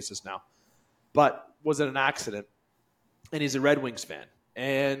casual basis now, but was in an accident, and he's a Red Wings fan.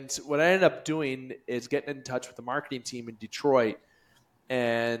 And what I ended up doing is getting in touch with the marketing team in Detroit.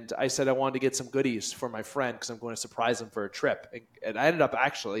 And I said I wanted to get some goodies for my friend because I'm going to surprise him for a trip. And I ended up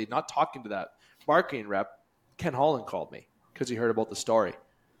actually not talking to that marketing rep. Ken Holland called me because he heard about the story.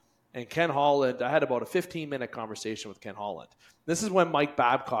 And Ken Holland, I had about a 15-minute conversation with Ken Holland. This is when Mike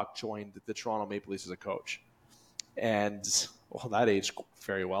Babcock joined the Toronto Maple Leafs as a coach. And that aged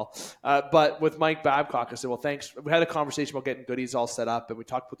very well. But with Mike Babcock, I said, well, thanks. We had a conversation about getting goodies all set up, and we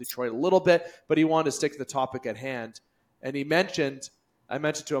talked about Detroit a little bit, but he wanted to stick to the topic at hand. And I mentioned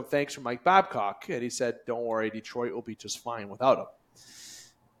to him, thanks for Mike Babcock. And he said, don't worry, Detroit will be just fine without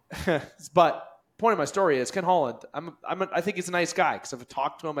him. But point of my story is Ken Holland. I think he's a nice guy because if I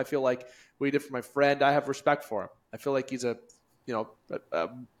talk to him, I feel like what he did for my friend, I have respect for him. I feel like he's a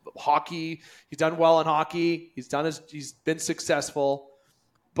hockey. He's done well in hockey. He's been successful.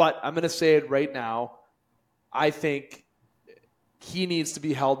 But I'm going to say it right now. I think he needs to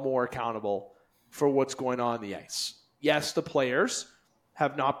be held more accountable for what's going on the ice. Yes, the players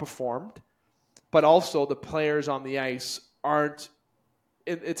have not performed, but also the players on the ice aren't.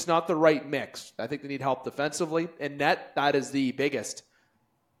 It's not the right mix. I think they need help defensively. And net, that is the biggest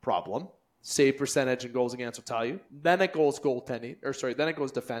problem. Save percentage and goals against will tell you. Then it goes then it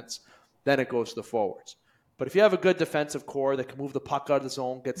goes defense. Then it goes to the forwards. But if you have a good defensive core that can move the puck out of the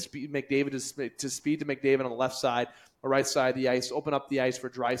zone, get speed, McDavid to speed to McDavid on the left side or right side of the ice, open up the ice for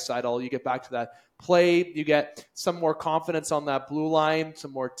Draisaitl, you get back to that play. You get some more confidence on that blue line,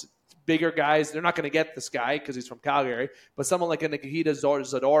 some more bigger guys. They're not going to get this guy because he's from Calgary, but someone like a Nikita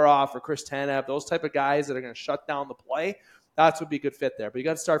Zadorov or Chris Tanev, those type of guys that are going to shut down the play, that would be a good fit there. But you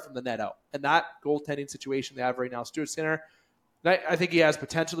got to start from the net out. And that goaltending situation they have right now, Stuart Skinner, I think he has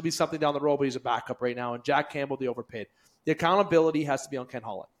potential to be something down the road, but he's a backup right now. And Jack Campbell, the overpaid. The accountability has to be on Ken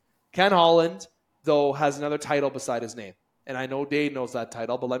Holland. Ken Holland, though, has another title beside his name. And I know Dave knows that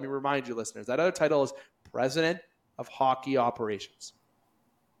title, but let me remind you, listeners, that other title is President of Hockey Operations.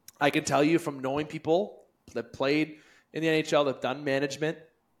 I can tell you from knowing people that played in the NHL, that have done management,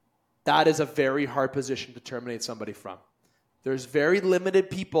 that is a very hard position to terminate somebody from. There's very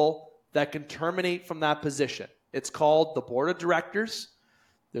limited people that can terminate from that position. It's called the board of directors.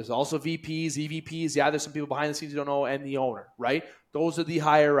 There's also VPs, EVPs. Yeah, there's some people behind the scenes you don't know, and the owner, right? Those are the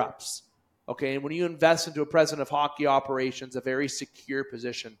higher ups. Okay, and when you invest into a president of hockey operations, a very secure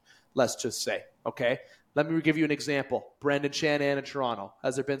position, let's just say, okay? Let me give you an example. Brendan Shanahan in Toronto.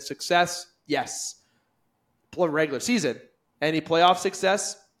 Has there been success? Yes. Regular season. Any playoff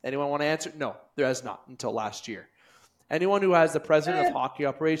success? Anyone want to answer? No, there has not until last year. Anyone who has the president of hockey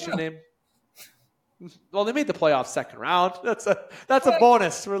operation name? Well, they made the playoffs second round. That's a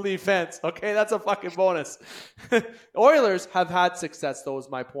bonus for Leaf fans. Okay, that's a fucking bonus. Oilers have had success, though, is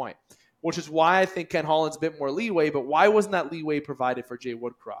my point. Which is why I think Ken Holland's a bit more leeway, but why wasn't that leeway provided for Jay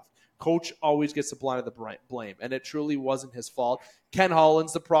Woodcroft? Coach always gets the brunt of the blame, and it truly wasn't his fault. Ken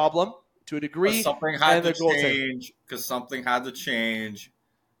Holland's the problem to a degree. Something had to change because something had to change,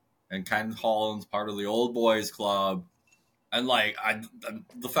 and Ken Holland's part of the old boys club. And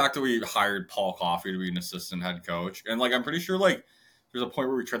the fact that we hired Paul Coffey to be an assistant head coach, and I'm pretty sure there's a point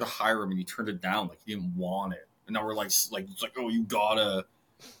where we tried to hire him and he turned it down, he didn't want it, and now we're it's oh you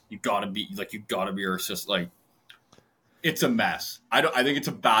gotta be our assistant. It's a mess. I think it's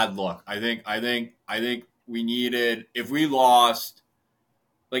a bad look. I think we needed, if we lost,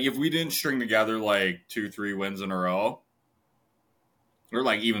 if we didn't string together 2-3 wins in a row,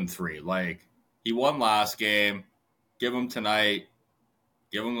 or even 3, he won last game. Give him tonight,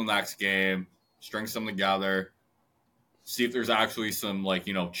 give him the next game, string some together, see if there's actually some,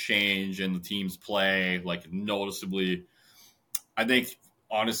 change in the team's play, noticeably. I think,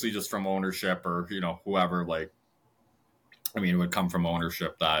 honestly, just from ownership or, whoever, it would come from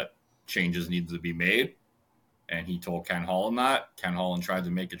ownership that changes needed to be made. And he told Ken Holland that. Ken Holland tried to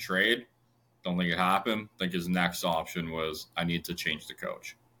make a trade. Don't think it happened. I think his next option was, I need to change the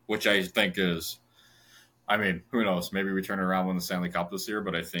coach, which I think is, who knows? Maybe we turn it around, win the Stanley Cup this year.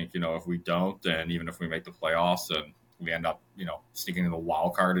 But I think, if we don't, and even if we make the playoffs and we end up, sneaking in the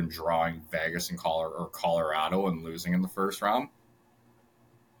wild card and drawing Vegas and Colorado and losing in the first round.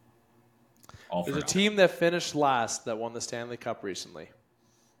 There's a team that finished last that won the Stanley Cup recently.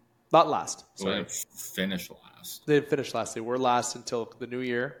 Not last. Sorry. Well, finished last. They didn't finish last. They were last until the new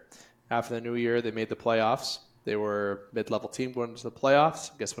year. After the new year, they made the playoffs. They were a mid-level team going into the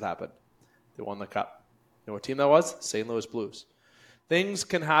playoffs. Guess what happened? They won the cup. You know what team that was? St. Louis Blues. Things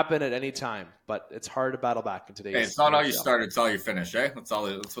can happen at any time, but it's hard to battle back in today's. Hey, it's not how you start; it's how you finish. Eh? That's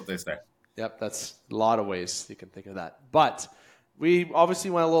what they say. Yep, that's a lot of ways you can think of that. But we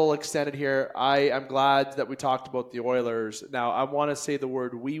obviously went a little extended here. I am glad that we talked about the Oilers. Now, I want to say the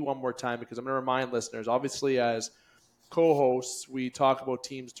word "we" one more time because I'm going to remind listeners. Obviously, as co-hosts, we talk about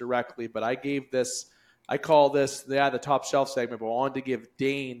teams directly, but I call this the top shelf segment, but I wanted to give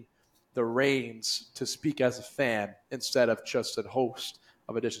Dane the reins to speak as a fan instead of just a host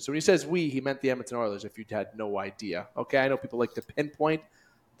of edition. So when he says we, he meant the Edmonton Oilers if you had no idea. Okay, I know people like to pinpoint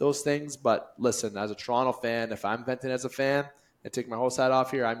those things, but listen, as a Toronto fan, if I'm venting as a fan and take my host hat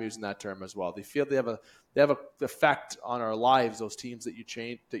off here, I'm using that term as well. They feel they have a effect on our lives, those teams that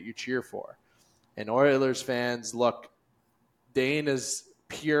you cheer for. And Oilers fans, look, Dane is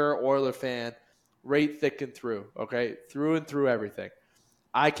pure Oiler fan, right thick and through, okay? Through and through everything.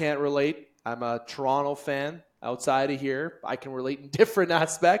 I can't relate. I'm a Toronto fan outside of here. I can relate in different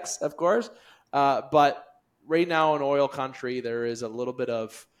aspects, of course. But right now in oil country, there is a little bit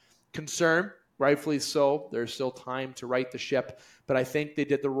of concern, rightfully so. There's still time to right the ship, but I think they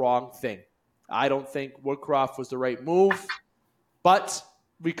did the wrong thing. I don't think Woodcroft was the right move, but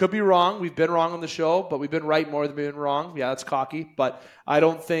we could be wrong. We've been wrong on the show, but we've been right more than we've been wrong. Yeah, that's cocky, but I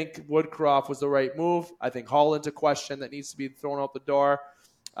don't think Woodcroft was the right move. I think Holland's a question that needs to be thrown out the door.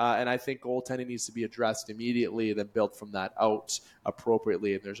 And I think goaltending needs to be addressed immediately and then built from that out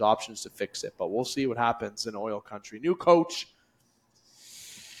appropriately. And there's options to fix it. But we'll see what happens in oil country. New coach.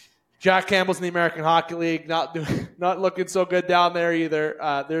 Jack Campbell's in the American Hockey League. Not looking so good down there either.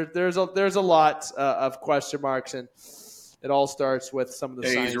 There's a lot of question marks. And it all starts with some of the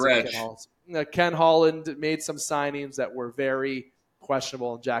signings. Ken Holland made some signings that were very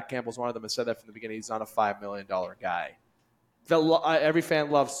questionable. And Jack Campbell's one of them. I said that from the beginning. He's not a $5 million guy. Every fan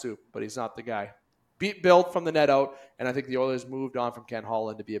loves Soup, but he's not the guy. Built from the net out, and I think the Oilers moved on from Ken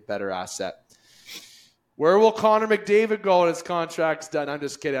Holland to be a better asset. Where will Connor McDavid go when his contract's done? I'm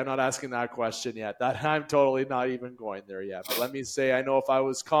just kidding. I'm not asking that question yet. I'm totally not even going there yet. But let me say, I know if I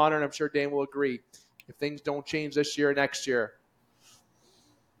was Connor, and I'm sure Dane will agree, if things don't change this year or next year,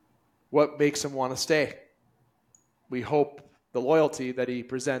 what makes him want to stay? We hope the loyalty that he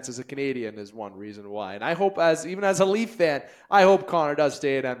presents as a Canadian is one reason why. And I hope, even as a Leaf fan, I hope Connor does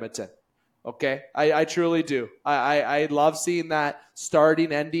stay at Edmonton. Okay? I truly do. I love seeing that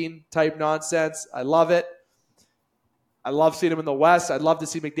starting, ending type nonsense. I love it. I love seeing him in the West. I'd love to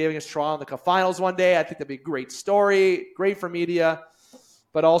see McDavid against Toronto in the Cup Finals one day. I think that'd be a great story, great for media,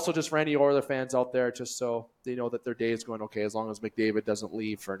 but also just for any Oilers fans out there, just so they know that their day is going okay as long as McDavid doesn't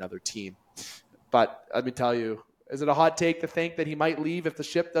leave for another team. But let me tell you, is it a hot take to think that he might leave if the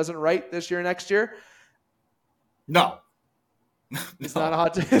ship doesn't right this year or next year? No. It's not a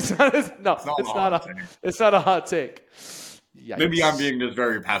hot take. It's not a hot take. Yikes. Maybe I'm being just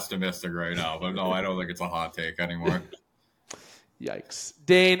very pessimistic right now, but no, I don't think it's a hot take anymore. Yikes.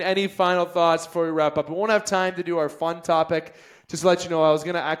 Dane, any final thoughts before we wrap up? We won't have time to do our fun topic. Just to let you know, I was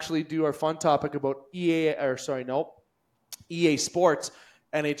going to actually do our fun topic about EA Sports.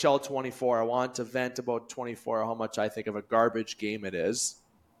 NHL 24. I want to vent about 24, how much I think of a garbage game it is.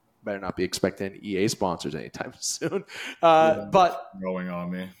 Better not be expecting EA sponsors anytime soon. But going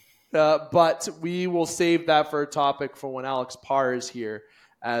on me. But we will save that for a topic for when Alex Parr is here.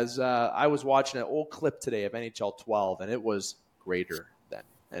 As I was watching an old clip today of NHL 12, and it was greater than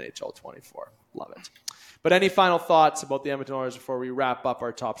NHL 24. Love it. But any final thoughts about the Edmonton Oilers before we wrap up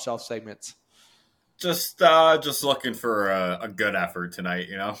our top shelf segments? Just looking for a good effort tonight,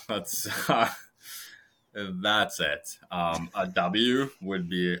 That's it. A W would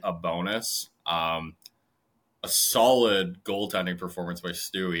be a bonus. A solid goaltending performance by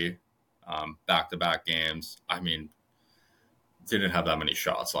Stewie. Back-to-back games. I mean, didn't have that many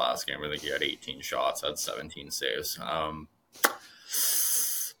shots last game. I think he had 18 shots, had 17 saves.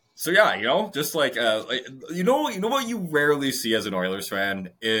 So yeah, just like what you rarely see as an Oilers fan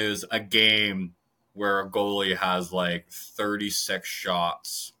is a game where a goalie has like 36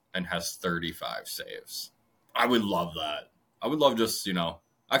 shots and has 35 saves. I would love that. I would love just,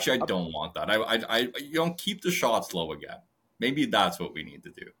 actually I don't want that. I keep the shots low again. Maybe that's what we need to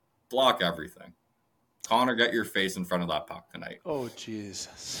do. Block everything. Connor, get your face in front of that puck tonight. Oh,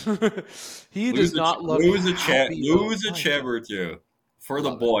 Jesus. He does not look lose a chip or two for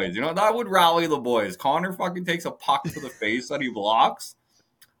the boys. That would rally the boys. Connor fucking takes a puck to the face that he blocks.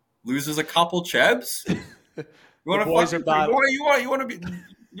 Loses a couple chibs. You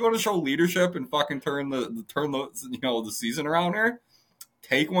want to show leadership and fucking turn the season around here?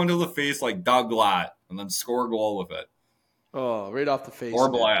 Take one to the face like Doug Glatt and then score a goal with it. Oh, right off the face. Or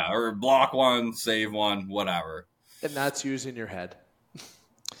block one, save one, whatever. And that's using your head.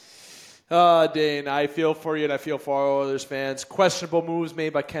 Dane, I feel for you and I feel for all Oilers fans. Questionable moves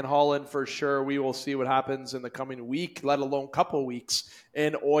made by Ken Holland for sure. We will see what happens in the coming week, let alone couple weeks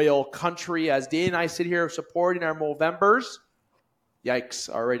in oil country. As Dane and I sit here supporting our Movembers. Yikes,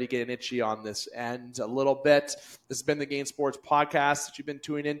 already getting itchy on this end a little bit. This has been the Game Sports Podcast that you've been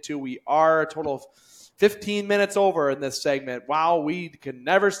tuning into. We are a total of 15 minutes over in this segment. Wow, we can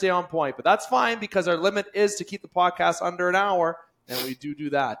never stay on point, but that's fine because our limit is to keep the podcast under an hour. And we do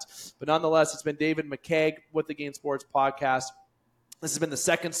that. But nonetheless, it's been David McKeag with the Game Sports Podcast. This has been the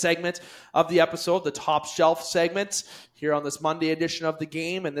second segment of the episode, the Top Shelf segment, here on this Monday edition of the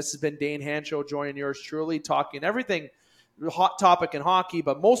game. And this has been Dane Hancho joining yours truly, talking everything hot topic in hockey,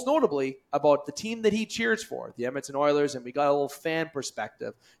 but most notably about the team that he cheers for, the Edmonton Oilers. And we got a little fan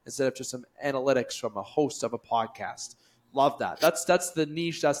perspective instead of just some analytics from a host of a podcast. love that. That's the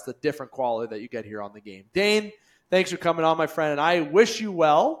niche. That's the different quality that you get here on the game. Dane, thanks for coming on, my friend, and I wish you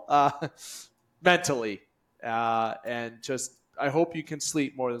well mentally, and just I hope you can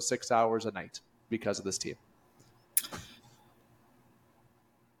sleep more than 6 hours a night because of this team.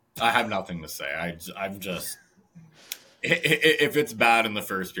 I have nothing to say. I'm just if it's bad in the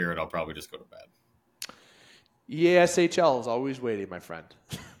first period, I'll probably just go to bed. ESHL is always waiting, my friend.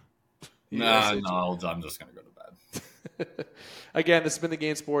 No, I'm just going to go to bed. Again, this has been the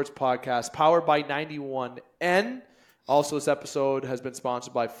Game Sports Podcast, powered by 91N. Also, this episode has been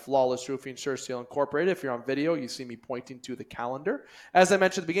sponsored by Flawless Roofing Sure-Seal Incorporated. If you're on video, you see me pointing to the calendar. As I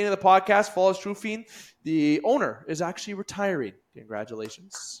mentioned at the beginning of the podcast, Flawless Roofing, the owner is actually retiring.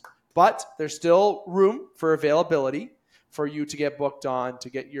 Congratulations. But there's still room for availability for you to get booked on, to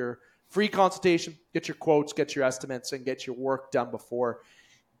get your free consultation, get your quotes, get your estimates, and get your work done before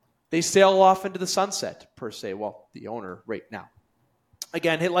they sail off into the sunset, per se. Well, the owner right now.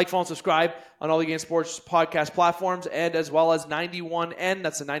 Again, hit like, follow, and subscribe on all the Game Sports podcast platforms, and as well as 91N.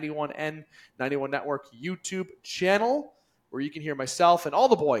 That's the 91N 91 Network YouTube channel, where you can hear myself and all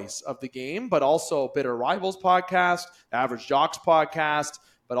the boys of the game, but also Bitter Rivals podcast, Average Jocks podcast,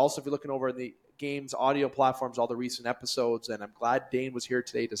 but also if you're looking over in the game's audio platforms, all the recent episodes. And I'm glad Dane was here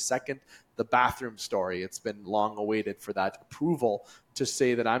today to second the bathroom story. It's been long awaited for that approval to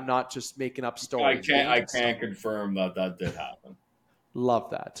say that I'm not just making up stories. I can't confirm that did happen.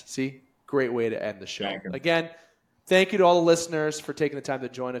 Love that. See, great way to end the show. Again, thank you to all the listeners for taking the time to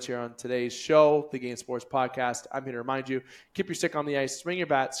join us here on today's show, the Game Sports Podcast. I'm here to remind you, keep your stick on the ice, swing your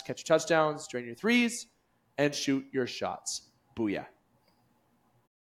bats, catch your touchdowns, drain your threes, and shoot your shots. Booyah.